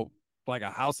 like a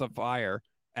house of fire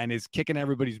and is kicking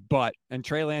everybody's butt, and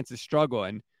Trey Lance is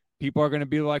struggling, people are going to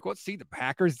be like, well, see, the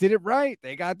Packers did it right.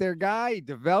 They got their guy,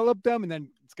 developed them, and then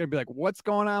it's going to be like, what's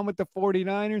going on with the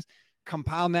 49ers?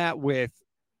 Compound that with,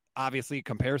 obviously, a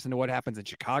comparison to what happens in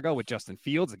Chicago with Justin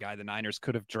Fields, a guy the Niners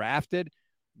could have drafted.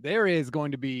 There is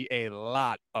going to be a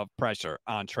lot of pressure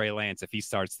on Trey Lance if he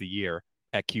starts the year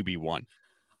at QB1.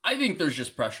 I think there's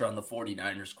just pressure on the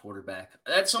 49ers quarterback.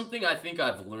 That's something I think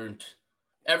I've learned.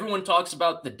 Everyone talks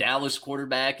about the Dallas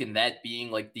quarterback and that being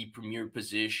like the premier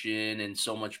position and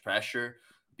so much pressure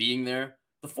being there.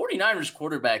 The 49ers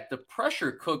quarterback, the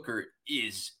pressure cooker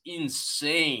is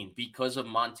insane because of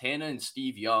Montana and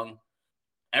Steve Young.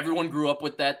 Everyone grew up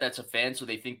with that. That's a fan, so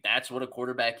they think that's what a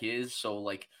quarterback is. So,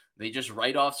 like, they just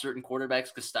write off certain quarterbacks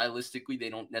because stylistically they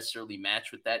don't necessarily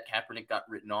match with that. Kaepernick got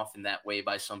written off in that way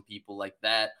by some people like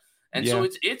that. And so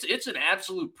it's an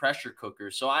absolute pressure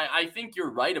cooker. So I think you're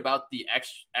right about the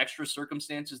extra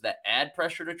circumstances that add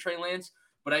pressure to Trey Lance.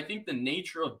 But I think the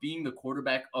nature of being the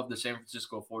quarterback of the San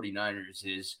Francisco 49ers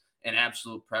is an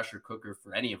absolute pressure cooker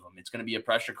for any of them. It's going to be a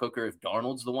pressure cooker if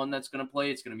Darnold's the one that's going to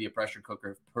play. It's going to be a pressure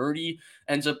cooker if Purdy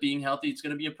ends up being healthy. It's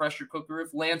going to be a pressure cooker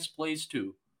if Lance plays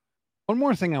too. One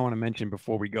more thing I want to mention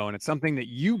before we go, and it's something that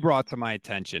you brought to my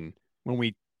attention when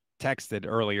we texted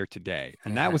earlier today,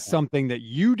 and that was something that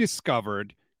you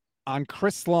discovered on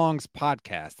Chris Long's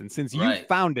podcast. And since you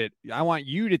found it, I want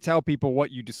you to tell people what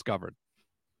you discovered.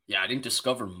 Yeah, I didn't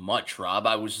discover much, Rob.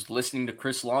 I was just listening to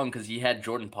Chris Long because he had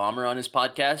Jordan Palmer on his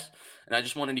podcast, and I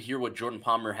just wanted to hear what Jordan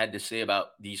Palmer had to say about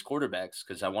these quarterbacks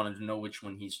because I wanted to know which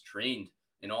one he's trained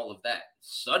and all of that.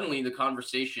 Suddenly, the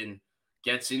conversation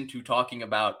gets into talking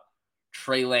about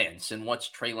Trey Lance and what's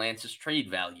Trey Lance's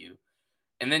trade value.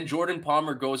 And then Jordan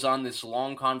Palmer goes on this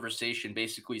long conversation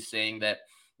basically saying that,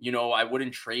 I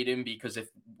wouldn't trade him because if,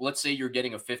 let's say you're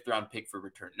getting a 5th-round pick for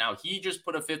return. Now, he just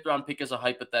put a 5th-round pick as a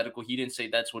hypothetical. He didn't say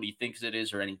that's what he thinks it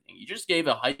is or anything. He just gave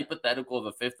a hypothetical of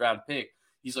a 5th-round pick.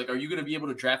 He's like, are you going to be able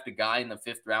to draft a guy in the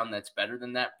 5th round that's better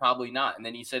than that? Probably not. And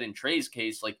then he said in Trey's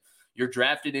case, like, you're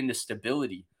drafted into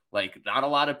stability. Like, not a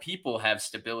lot of people have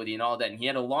stability and all that. And he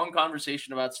had a long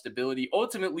conversation about stability,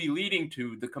 ultimately leading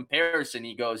to the comparison.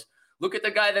 He goes, look at the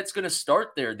guy that's going to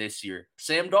start there this year,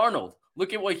 Sam Darnold.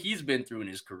 Look at what he's been through in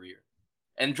his career.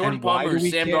 And Jordan Palmer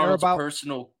is Sam Darnold's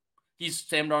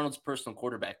personal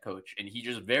quarterback coach. And he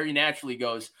just very naturally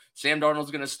goes, Sam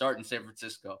Darnold's going to start in San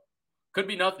Francisco. Could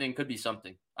be nothing, could be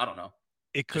something. I don't know.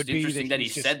 It could be interesting that he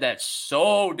said that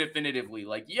so definitively.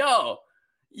 Like, yo.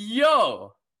 He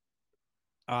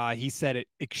said it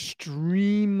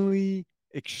extremely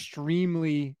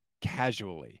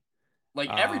casually. Like,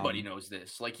 everybody knows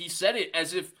this. Like, he said it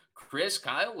as if Chris,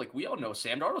 Kyle, like, we all know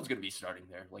Sam Darnold's going to be starting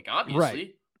there. Like, obviously.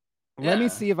 Right. Yeah. Let me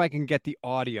see if I can get the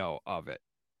audio of it.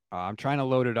 I'm trying to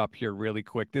load it up here really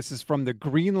quick. This is from the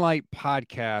Greenlight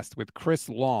podcast with Chris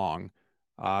Long.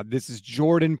 This is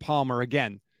Jordan Palmer.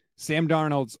 Again, Sam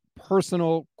Darnold's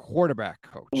personal quarterback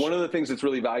coach. One of the things that's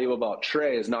really valuable about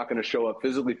Trey is not going to show up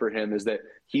physically for him is that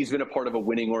he's been a part of a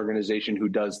winning organization who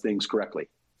does things correctly.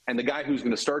 And the guy who's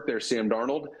going to start there, Sam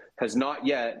Darnold, has not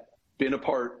yet been a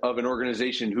part of an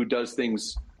organization who does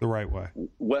things the right way,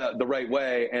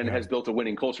 and has built a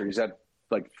winning culture. He's had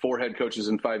like 4 head coaches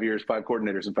in 5 years, 5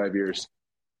 coordinators in 5 years.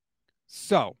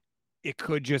 So it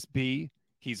could just be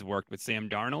he's worked with Sam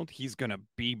Darnold. He's going to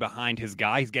be behind his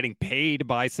guy. He's getting paid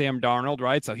by Sam Darnold,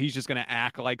 right? So he's just going to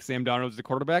act like Sam Darnold's the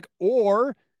quarterback.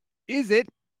 Or is it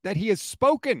that he has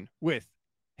spoken with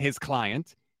his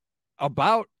client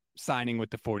about signing with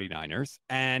the 49ers,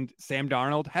 and Sam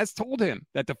Darnold has told him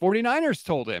that the 49ers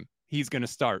told him he's going to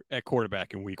start at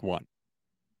quarterback in week 1?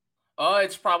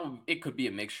 It could be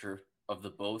a mixture of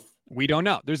the both. We don't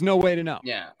know. There's no way to know.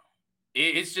 Yeah.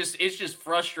 It's just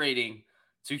frustrating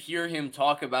to hear him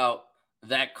talk about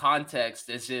that context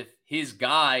as if his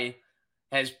guy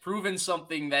has proven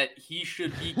something that he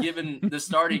should be given the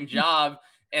starting job,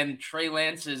 and Trey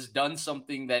Lance has done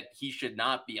something that he should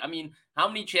not be. I mean, how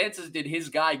many chances did his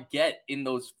guy get in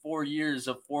those 4 years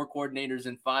of 4 coordinators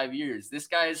in 5 years? This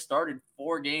guy has started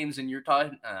 4 games, and you're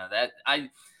talking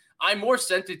I more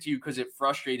sent it to you because it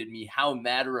frustrated me how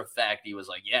matter of fact he was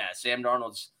like, yeah, Sam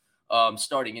Darnold's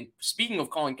starting. And speaking of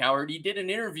Colin Cowherd, he did an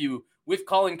interview with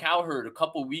Colin Cowherd a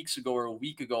couple weeks ago or a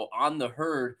week ago on The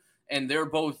Herd, and they're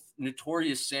both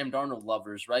notorious Sam Darnold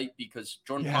lovers, right? Because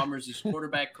Jordan Palmer's his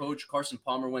quarterback coach. Carson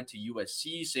Palmer went to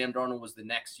USC. Sam Darnold was the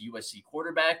next USC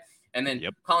quarterback. And then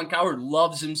Colin Cowherd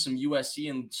loves him some USC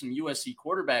and some USC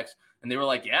quarterbacks. And they were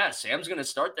like, yeah, Sam's going to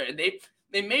start there. And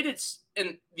they made it.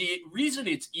 And the reason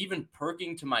it's even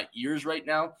perking to my ears right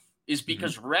now is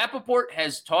because Rappaport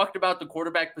has talked about the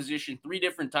quarterback position 3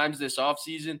 different times this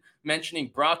offseason,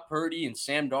 mentioning Brock Purdy and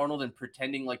Sam Darnold and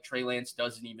pretending like Trey Lance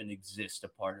doesn't even exist a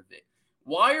part of it.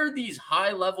 Why are these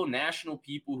high-level national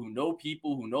people who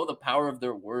know the power of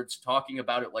their words talking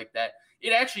about it like that?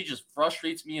 It actually just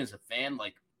frustrates me as a fan,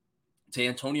 like to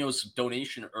Antonio's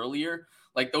donation earlier.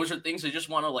 Like, those are things I just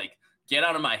want to, like, get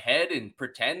out of my head and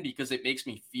pretend because it makes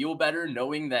me feel better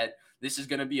knowing that this is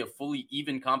going to be a fully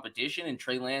even competition. And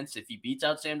Trey Lance, if he beats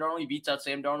out Sam Darnold, he beats out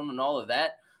Sam Darnold and all of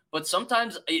that. But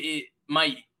sometimes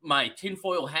my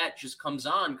tinfoil hat just comes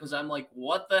on because I'm like,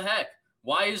 what the heck?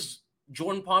 Why is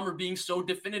Jordan Palmer being so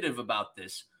definitive about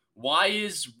this? Why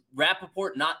is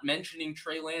Rappaport not mentioning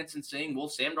Trey Lance and saying, well,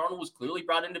 Sam Darnold was clearly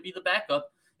brought in to be the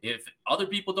backup? If other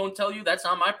people don't tell you, that's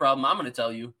not my problem. I'm going to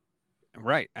tell you.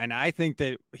 Right. And I think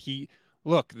that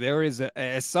there is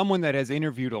as someone that has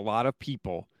interviewed a lot of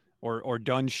people or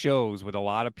done shows with a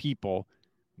lot of people,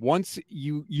 once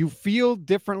you feel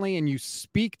differently and you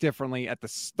speak differently at the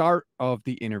start of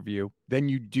the interview than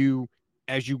you do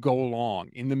as you go along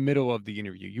in the middle of the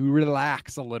interview. You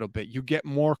relax a little bit, you get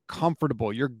more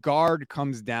comfortable, your guard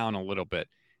comes down a little bit.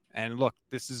 And look,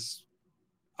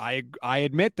 I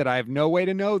admit that I have no way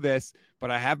to know this,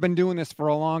 but I have been doing this for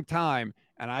a long time.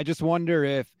 And I just wonder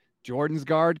if Jordan's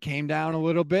guard came down a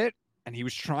little bit and he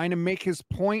was trying to make his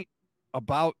point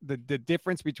about the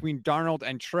difference between Darnold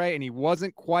and Trey, and he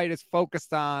wasn't quite as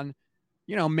focused on,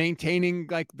 maintaining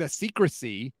like the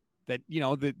secrecy that,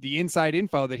 the inside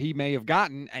info that he may have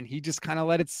gotten, and he just kind of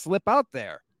let it slip out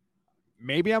there.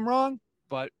 Maybe I'm wrong,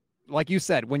 but like you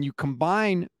said, when you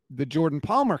combine the Jordan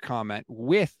Palmer comment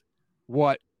with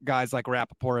what guys like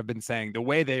Rappaport have been saying, the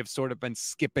way they've sort of been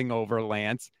skipping over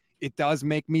Lance, it does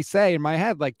make me say in my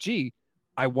head, like, gee,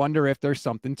 I wonder if there's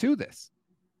something to this.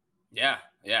 Yeah.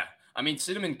 I mean,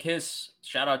 Cinnamon Kiss,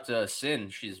 shout out to Sin.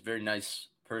 She's a very nice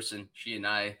person. She and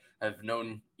I have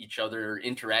known each other,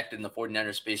 interacted in the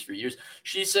 49ers space for years.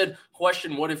 She said,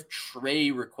 question, what if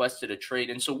Trey requested a trade?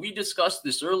 And so we discussed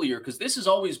this earlier because this has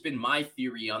always been my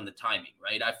theory on the timing,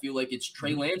 right? I feel like it's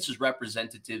Trey Lance's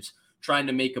representatives trying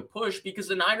to make a push because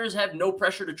the Niners have no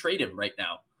pressure to trade him right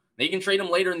now. They can trade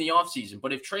him later in the offseason.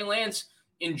 But if Trey Lance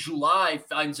in July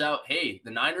finds out, hey,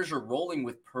 the Niners are rolling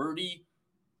with Purdy,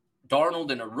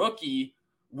 Darnold, and a rookie,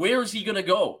 where is he going to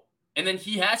go? And then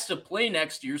he has to play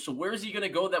next year. So where is he going to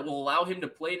go that will allow him to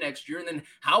play next year? And then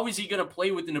how is he going to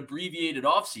play with an abbreviated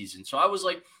offseason? So I was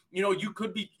like, you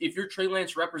could be, if you're Trey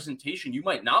Lance representation, you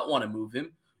might not want to move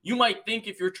him. You might think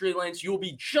if you're Trey Lance, you'll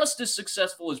be just as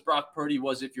successful as Brock Purdy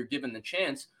was if you're given the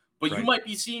chance. But you might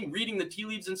be reading the tea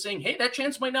leaves and saying, hey, that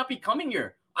chance might not be coming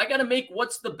here. I got to make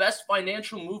what's the best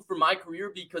financial move for my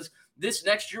career because this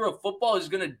next year of football is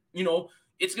going to,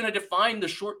 it's going to define the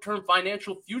short-term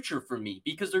financial future for me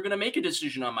because they're going to make a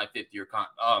decision on my 5th-year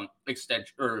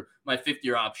extension or my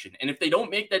 5th-year option. And if they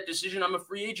don't make that decision, I'm a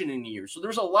free agent in a year. So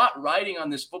there's a lot riding on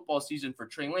this football season for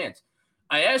Trey Lance.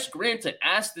 I asked Grant to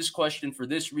ask this question for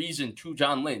this reason to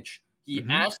John Lynch. He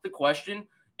asked the question,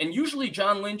 and usually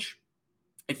John Lynch,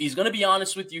 if he's going to be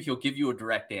honest with you, he'll give you a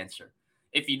direct answer.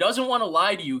 If he doesn't want to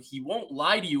lie to you, he won't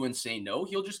lie to you and say no.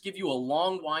 He'll just give you a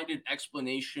long-winded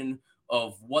explanation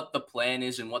of what the plan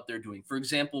is and what they're doing. For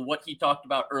example, what he talked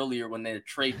about earlier when they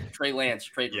Trey Lance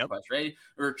trade request, right?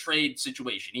 Or a trade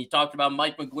situation. He talked about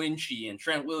Mike McGlinchey and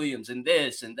Trent Williams and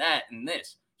this and that and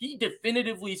this. He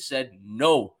definitively said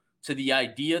no to the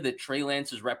idea that Trey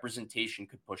Lance's representation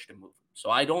could push to move him. So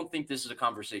I don't think this is a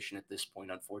conversation at this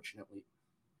point, unfortunately.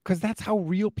 Because that's how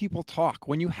real people talk.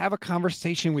 When you have a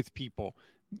conversation with people,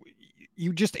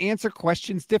 you just answer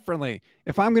questions differently.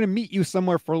 If I'm going to meet you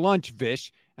somewhere for lunch,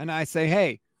 Vish, and I say,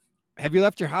 hey, have you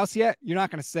left your house yet? You're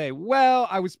not going to say, well,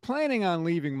 I was planning on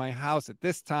leaving my house at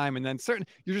this time. And then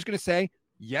you're just going to say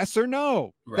yes or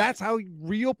no. Right. That's how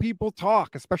real people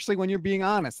talk, especially when you're being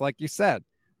honest, like you said.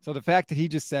 So the fact that he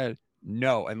just said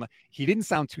no, and he didn't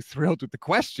sound too thrilled with the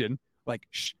question, like,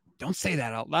 shh, don't say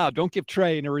that out loud. Don't give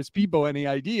Trey or his people any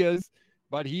ideas.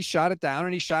 But he shot it down,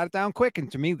 and he shot it down quick.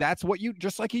 And to me, that's what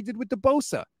just like he did with the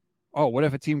Bosa. Oh, what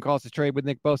if a team calls to trade with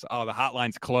Nick Bosa? Oh, the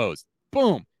hotline's closed.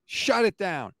 Boom. Shut it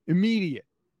down. Immediate.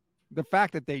 The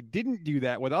fact that they didn't do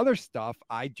that with other stuff,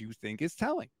 I do think is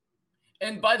telling.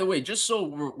 And by the way, just so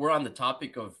we're on the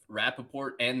topic of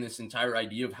Rappaport and this entire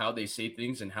idea of how they say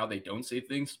things and how they don't say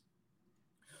things.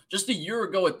 Just a year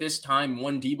ago at this time,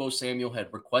 one Deebo Samuel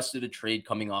had requested a trade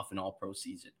coming off an all-pro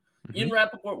season. Mm-hmm. Ian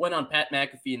Rappaport went on Pat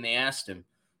McAfee and they asked him,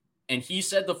 and he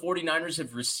said the 49ers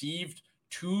have received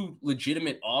 2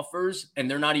 legitimate offers and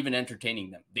they're not even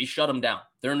entertaining them. They shut them down.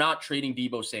 They're not trading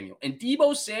Deebo Samuel. And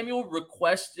Deebo Samuel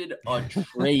requested a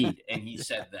trade, and he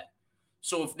said that.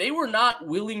 So if they were not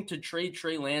willing to trade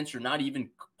Trey Lance or not even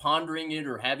pondering it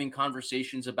or having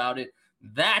conversations about it,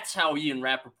 that's how Ian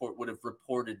Rappaport would have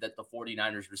reported that the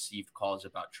 49ers received calls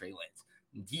about Trey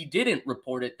Lance. He didn't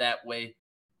report it that way.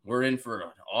 We're in for an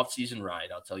off-season ride,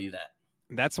 I'll tell you that.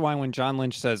 That's why when John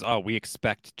Lynch says, oh, we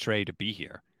expect Trey to be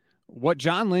here, what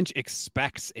John Lynch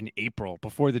expects in April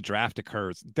before the draft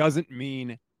occurs doesn't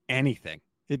mean anything.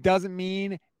 It doesn't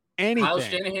mean anything. Kyle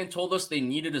Shanahan told us they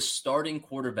needed a starting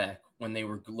quarterback when they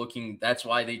were looking. That's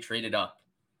why they traded up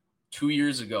 2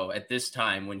 years ago at this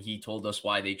time when he told us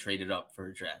why they traded up for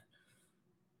a draft.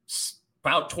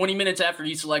 About 20 minutes after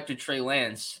he selected Trey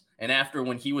Lance, and after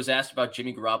when he was asked about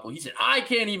Jimmy Garoppolo, he said, I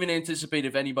can't even anticipate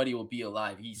if anybody will be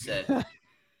alive. He said,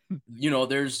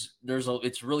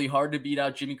 it's really hard to beat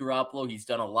out Jimmy Garoppolo. He's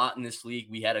done a lot in this league.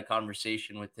 We had a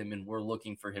conversation with him, and we're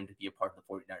looking for him to be a part of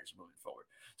the 49ers moving forward.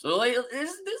 So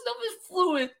this stuff is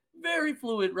fluid, very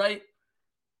fluid, right?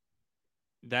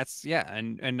 That's, yeah.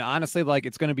 And honestly, like,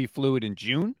 it's going to be fluid in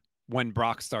June when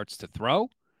Brock starts to throw.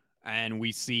 And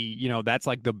we see, that's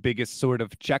like the biggest sort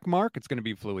of check mark. It's going to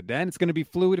be fluid then. It's going to be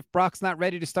fluid if Brock's not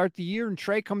ready to start the year and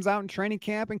Trey comes out in training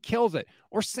camp and kills it.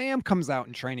 Or Sam comes out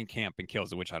in training camp and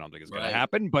kills it, which I don't think is going to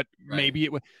happen. But maybe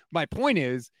it would. My point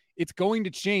is, it's going to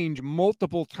change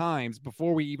multiple times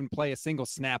before we even play a single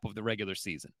snap of the regular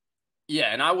season.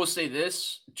 Yeah, and I will say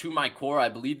this to my core. I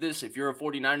believe this. If you're a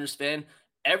 49ers fan,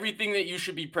 everything that you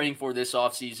should be praying for this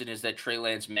offseason is that Trey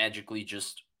Lance magically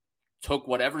just took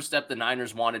whatever step the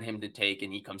Niners wanted him to take,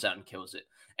 and he comes out and kills it.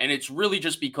 And it's really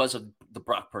just because of the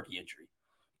Brock Purdy injury.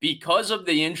 Because of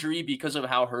the injury, because of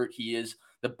how hurt he is,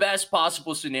 the best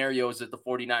possible scenario is that the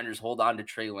 49ers hold on to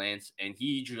Trey Lance, and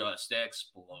he just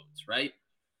explodes, right?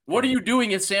 What are you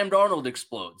doing if Sam Darnold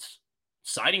explodes?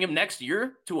 Signing him next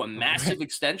year to a massive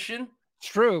extension? It's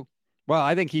true. Well,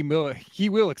 I think he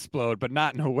will explode, but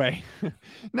not in a way,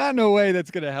 not in a way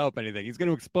that's going to help anything. He's going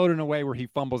to explode in a way where he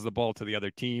fumbles the ball to the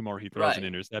other team or he throws an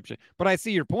interception. But I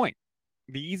see your point.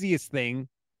 The easiest thing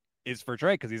is for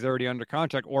Trey because he's already under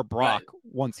contract, or Brock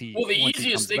once he. Well, the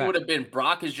easiest thing would have been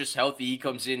Brock is just healthy. He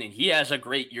comes in and he has a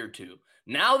great year too.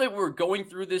 Now that we're going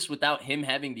through this without him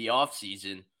having the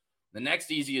offseason, the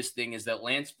next easiest thing is that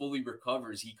Lance fully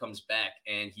recovers. He comes back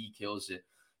and he kills it.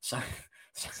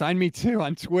 Sign me too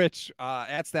on Twitch.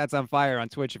 At Stats on Fire on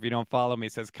Twitch. If you don't follow me,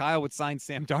 says Kyle would sign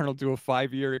Sam Darnold to a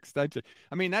 5-year extension.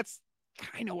 I mean, that's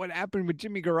kind of what happened with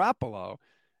Jimmy Garoppolo.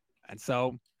 And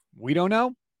so we don't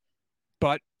know.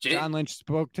 But John Lynch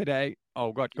spoke today.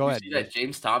 Oh, go ahead. See that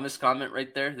James Thomas comment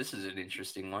right there? This is an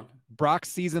interesting one. Brock's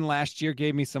season last year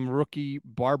gave me some rookie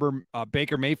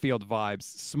Baker Mayfield vibes.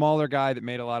 Smaller guy that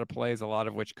made a lot of plays, a lot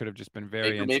of which could have just been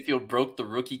variants. Baker Mayfield broke the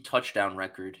rookie touchdown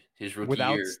record his rookie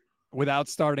year. Without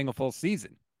starting a full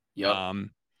season. Yep.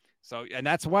 So, and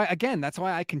that's why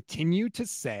I continue to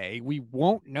say we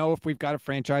won't know if we've got a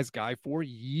franchise guy for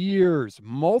years,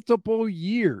 multiple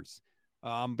years.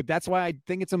 But that's why I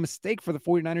think it's a mistake for the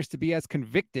 49ers to be as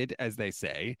convicted, as they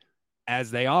say,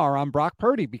 as they are on Brock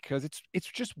Purdy, because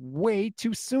it's just way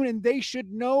too soon, and they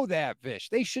should know that, Vish.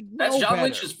 They should know That's John better.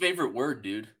 Lynch's favorite word,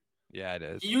 dude. Yeah, it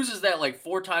is. He uses that like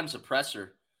 4 times a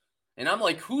presser. And I'm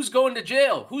like, who's going to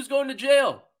jail? Who's going to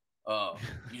jail? Oh,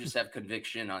 you just have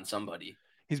conviction on somebody.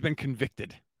 He's been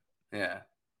convicted. Yeah.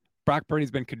 Brock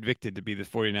Purdy's been convicted to be the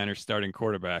 49ers starting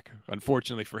quarterback.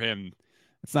 Unfortunately for him,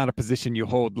 it's not a position you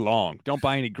hold long. Don't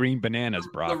buy any green bananas,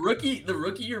 Brock. The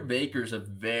rookie year Baker is a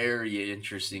very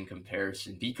interesting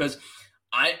comparison because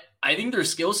I think their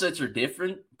skill sets are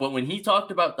different, but when he talked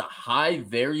about the high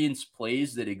variance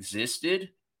plays that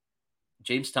existed,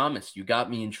 James Thomas, you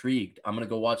got me intrigued. I'm going to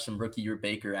go watch some rookie year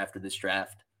Baker after this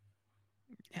draft.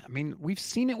 Yeah, I mean, we've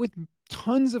seen it with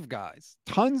tons of guys.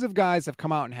 Tons of guys have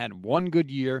come out and had one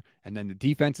good year, and then the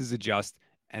defenses adjust,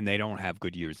 and they don't have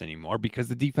good years anymore because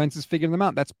the defense is figuring them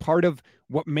out. That's part of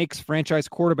what makes franchise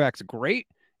quarterbacks great,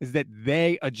 is that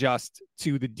they adjust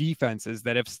to the defenses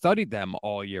that have studied them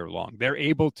all year long. They're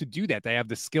able to do that. They have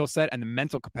the skill set and the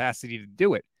mental capacity to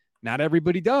do it. Not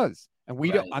everybody does. And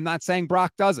we don't, I'm not saying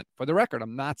Brock doesn't. For the record,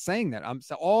 I'm not saying that.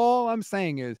 All I'm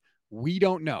saying is we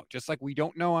don't know. Just like we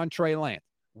don't know on Trey Lance.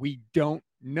 We don't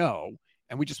know.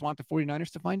 And we just want the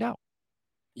 49ers to find out.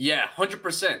 Yeah,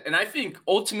 100%. And I think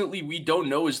ultimately we don't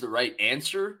know is the right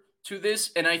answer to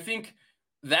this. And I think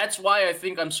that's why I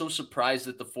think I'm so surprised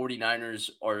that the 49ers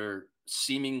are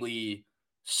seemingly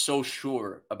so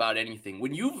sure about anything.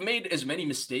 When you've made as many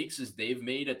mistakes as they've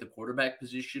made at the quarterback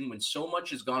position, when so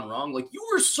much has gone wrong, like you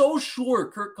were so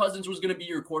sure Kirk Cousins was going to be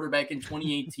your quarterback in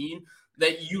 2018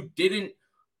 that you didn't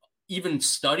even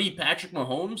study Patrick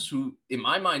Mahomes, who in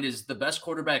my mind is the best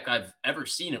quarterback I've ever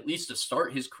seen, at least to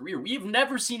start his career. We have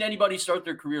never seen anybody start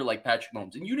their career like Patrick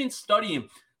Mahomes. And you didn't study him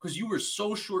because you were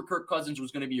so sure Kirk Cousins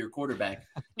was going to be your quarterback.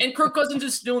 And Kirk Cousins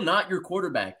is still not your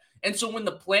quarterback. And so when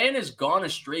the plan has gone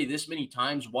astray this many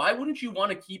times, why wouldn't you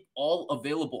want to keep all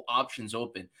available options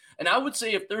open? And I would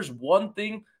say if there's one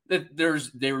thing that there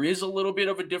is a little bit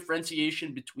of a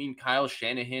differentiation between Kyle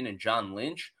Shanahan and John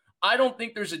Lynch, I don't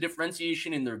think there's a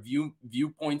differentiation in their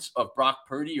viewpoints of Brock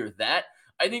Purdy or that.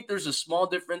 I think there's a small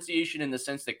differentiation in the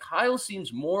sense that Kyle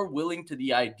seems more willing to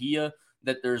the idea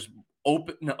that there's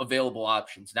open available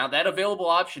options. Now, that available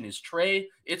option is Trey.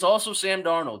 It's also Sam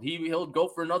Darnold. He'll go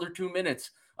for another 2 minutes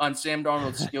on Sam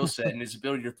Darnold's skill set and his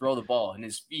ability to throw the ball and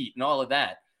his feet and all of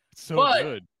that.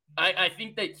 Good. I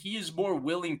think that he is more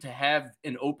willing to have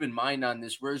an open mind on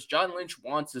this, whereas John Lynch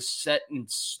wants a set in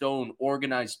stone,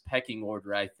 organized pecking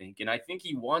order, I think. And I think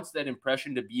he wants that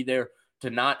impression to be there to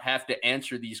not have to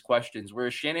answer these questions,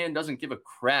 whereas Shanahan doesn't give a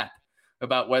crap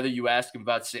about whether you ask him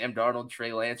about Sam Darnold,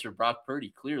 Trey Lance, or Brock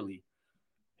Purdy, clearly.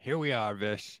 Here we are,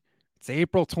 Vish. It's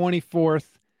April 24th.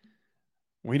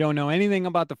 We don't know anything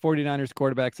about the 49ers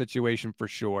quarterback situation for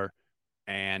sure.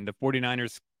 And the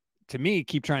 49ers, to me,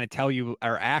 keep trying to tell you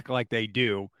or act like they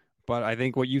do, but I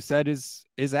think what you said is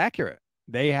accurate.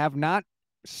 They have not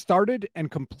started and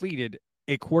completed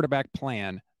a quarterback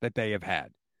plan that they have had.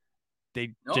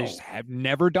 They just have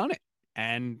never done it,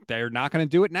 and they're not going to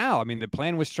do it now. I mean, the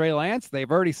plan was Trey Lance.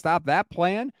 They've already stopped that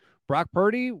plan. Brock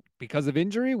Purdy, because of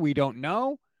injury, we don't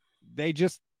know.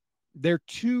 They're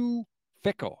too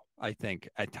fickle, I think,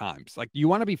 at times. Like, you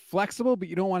want to be flexible, but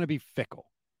you don't want to be fickle.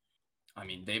 I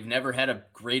mean, they've never had a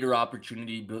greater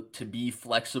opportunity to be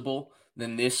flexible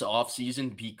than this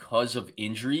offseason because of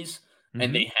injuries,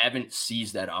 and they haven't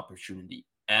seized that opportunity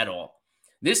at all.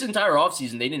 This entire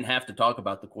offseason, they didn't have to talk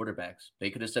about the quarterbacks. They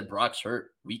could have said, Brock's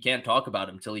hurt. We can't talk about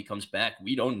him until he comes back.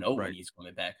 We don't know when he's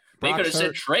coming back. They could have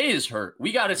said, Trey is hurt.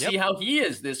 We got to see how he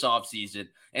is this offseason.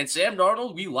 And Sam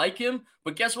Darnold, we like him,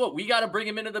 but guess what? We got to bring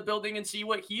him into the building and see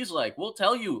what he's like. We'll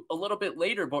tell you a little bit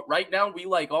later, but right now we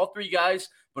like all three guys,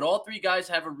 but all three guys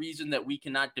have a reason that we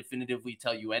cannot definitively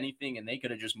tell you anything, and they could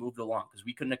have just moved along because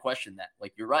we couldn't have questioned that.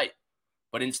 Like, you're right.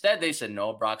 But instead, they said,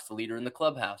 no, Brock's the leader in the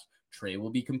clubhouse. Trey will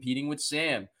be competing with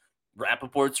Sam.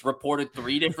 Rappaport's reported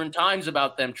 3 different times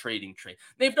about them trading Trey.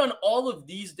 They've done all of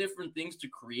these different things to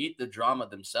create the drama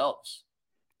themselves.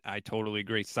 I totally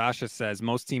agree. Sasha says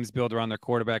most teams build around their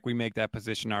quarterback. We make that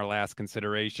position our last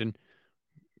consideration.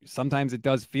 Sometimes it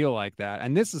does feel like that.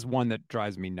 And this is one that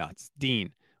drives me nuts. Dean,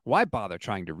 why bother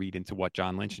trying to read into what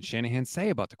John Lynch and Shanahan say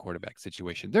about the quarterback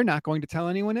situation? They're not going to tell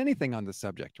anyone anything on the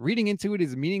subject. Reading into it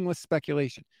is meaningless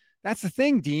speculation. That's the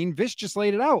thing, Dean. Vish just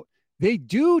laid it out. They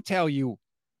do tell you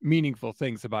meaningful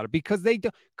things about it because they do.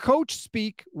 Coach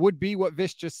speak would be what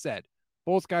Vish just said.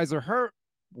 Both guys are hurt.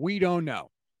 We don't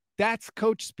know. That's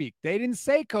coach speak. They didn't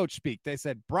say coach speak. They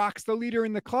said Brock's the leader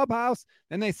in the clubhouse.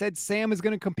 Then they said Sam is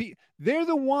going to compete. They're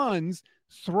the ones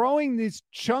throwing these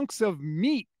chunks of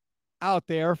meat out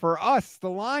there for us,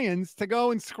 the Lions, to go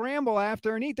and scramble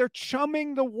after and eat. They're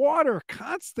chumming the water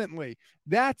constantly.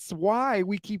 That's why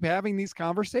we keep having these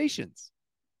conversations.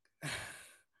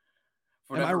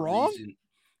 Am I wrong?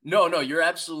 No, you're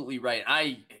absolutely right.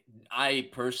 I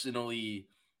personally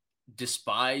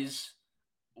despise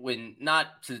when,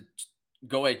 not to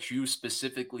go at you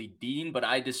specifically, Dean, but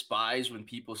I despise when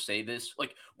people say this.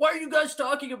 Like, why are you guys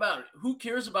talking about it? Who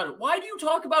cares about it? Why do you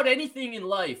talk about anything in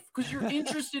life? Because you're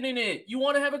interested in it. You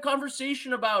want to have a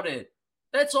conversation about it.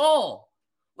 That's all.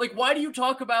 Like, why do you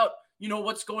talk about,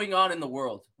 what's going on in the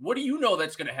world? What do you know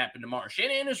that's going to happen tomorrow?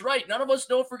 Shanahan is right. None of us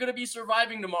know if we're going to be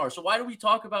surviving tomorrow. So why do we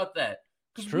talk about that?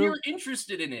 Because we're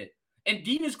interested in it. And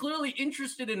Dean is clearly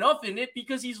interested enough in it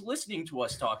because he's listening to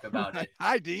us talk about it.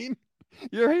 Hi, Dean.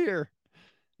 You're here.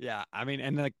 Yeah, I mean,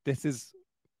 and like this is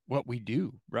what we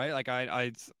do, right? Like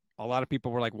a lot of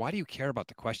people were like, "Why do you care about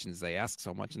the questions they ask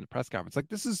so much in the press conference?" Like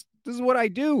this is what I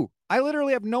do. I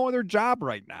literally have no other job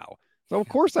right now, so of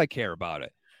course I care about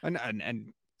it.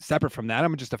 And separate from that,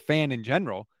 I'm just a fan in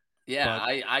general. Yeah,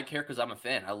 I care because I'm a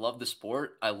fan. I love the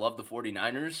sport. I love the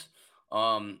 49ers.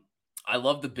 I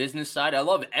love the business side. I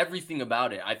love everything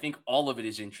about it. I think all of it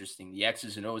is interesting. The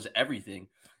X's and O's, everything.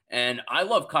 And I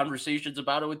love conversations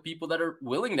about it with people that are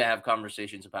willing to have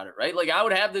conversations about it, right? Like I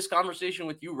would have this conversation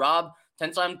with you, Rob,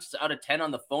 10 times out of 10 on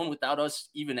the phone without us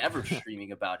even ever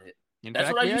streaming about it. That's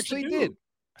fact, what I actually did.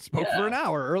 I spoke for an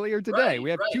hour earlier today. Right, we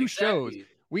have two exactly. shows.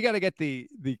 We got to get the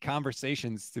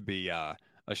conversations to be a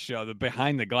show, the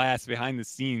behind the glass, behind the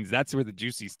scenes. That's where the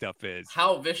juicy stuff is.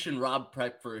 How Vish and Rob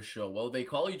prep for a show? Well, they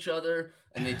call each other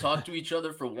and they talk to each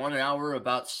other for 1 hour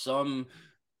about some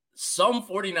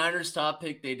 49ers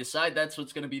topic. They decide that's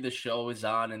what's going to be the show is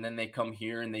on. And then they come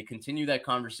here and they continue that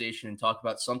conversation and talk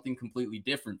about something completely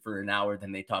different for an hour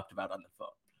than they talked about on the phone.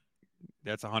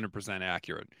 That's 100%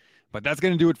 accurate. But that's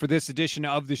going to do it for this edition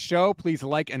of the show. Please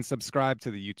like and subscribe to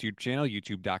the YouTube channel,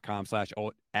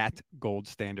 youtube.com/@Gold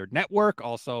Standard Network.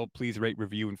 Also, please rate,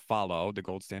 review, and follow the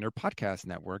Gold Standard Podcast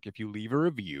Network. If you leave a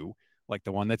review, like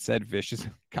the one that said Vish is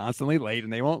constantly late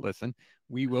and they won't listen,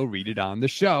 we will read it on the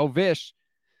show. Vish,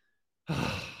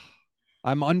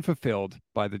 I'm unfulfilled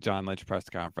by the John Lynch press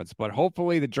conference, but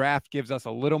hopefully the draft gives us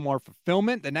a little more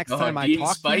fulfillment. The next time I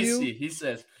talk to you, he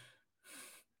says,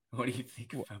 what do you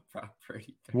think about Brock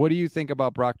Purdy? What do you think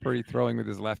about Brock Purdy throwing with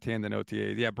his left hand in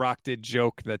OTAs? Yeah, Brock did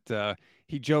joke that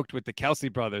he joked with the Kelsey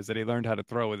brothers that he learned how to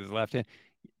throw with his left hand.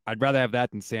 I'd rather have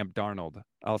that than Sam Darnold.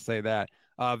 I'll say that.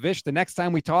 Vish, the next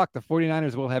time we talk, the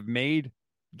 49ers will have made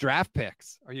draft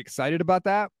picks. Are you excited about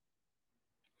that?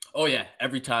 Oh, yeah,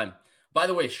 every time. By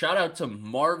the way, shout out to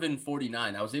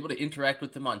Marvin49. I was able to interact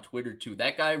with him on Twitter, too.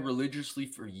 That guy religiously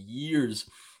for years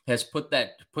has put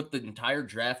the entire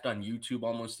draft on YouTube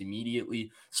almost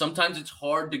immediately. Sometimes it's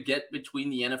hard to get between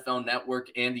the NFL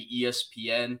Network and the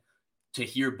ESPN to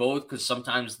hear both because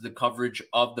sometimes the coverage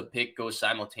of the pick goes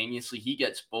simultaneously. He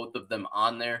gets both of them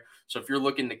on there. So if you're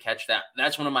looking to catch that,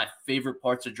 that's one of my favorite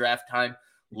parts of draft time.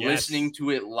 Yes. Listening to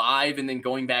it live and then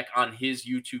going back on his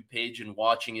YouTube page and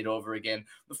watching it over again.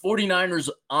 The 49ers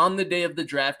on the day of the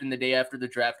draft and the day after the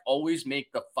draft always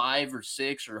make the 5 or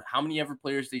 6 or how many ever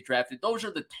players they drafted. Those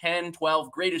are the 10,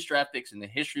 12 greatest draft picks in the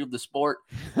history of the sport.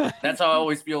 That's how I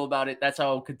always feel about it. That's how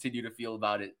I'll continue to feel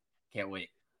about it. Can't wait.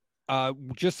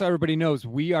 Just so everybody knows,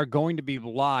 we are going to be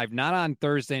live, not on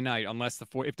Thursday night, unless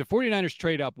if the 49ers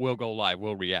trade up, we'll go live,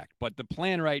 we'll react. But the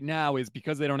plan right now is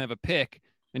because they don't have a pick,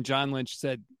 and John Lynch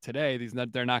said today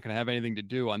they're not going to have anything to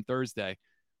do on Thursday.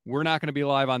 We're not going to be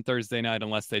live on Thursday night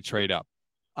unless they trade up.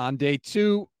 On day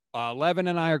 2, Levin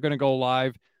and I are going to go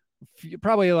live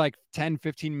probably like 10,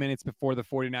 15 minutes before the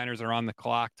 49ers are on the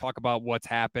clock, talk about what's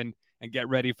happened, and get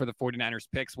ready for the 49ers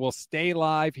picks. We'll stay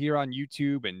live here on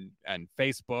YouTube and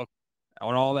Facebook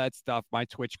on all that stuff. My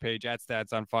Twitch page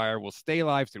 @StatsOnFire. We'll stay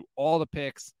live through all the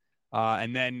picks,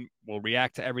 and then we'll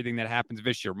react to everything that happens.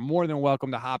 Vish, you're more than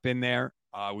welcome to hop in there.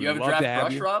 You have a draft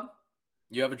crush, Rob?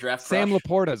 You have a draft crush? Sam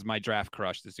Laporta is my draft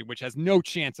crush this year, which has no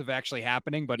chance of actually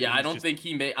happening. But yeah, I don't think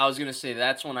he may. I was going to say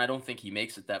that's one. I don't think he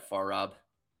makes it that far, Rob.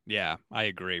 Yeah, I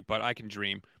agree, but I can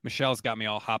dream. Michelle's got me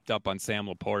all hopped up on Sam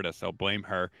Laporta, so blame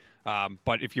her.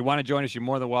 But if you want to join us, you're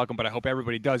more than welcome. But I hope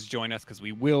everybody does join us because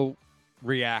we will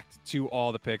react to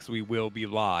all the picks. We will be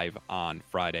live on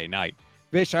Friday night.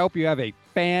 Vish, I hope you have a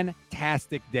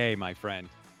fantastic day, my friend.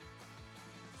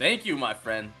 Thank you, my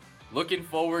friend. Looking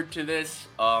forward to this.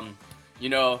 I'm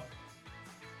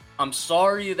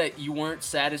sorry that you weren't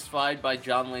satisfied by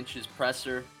John Lynch's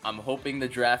presser. I'm hoping the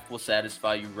draft will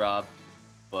satisfy you, Rob.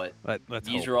 But let's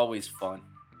these hope. are always fun.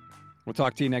 We'll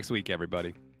talk to you next week,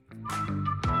 everybody.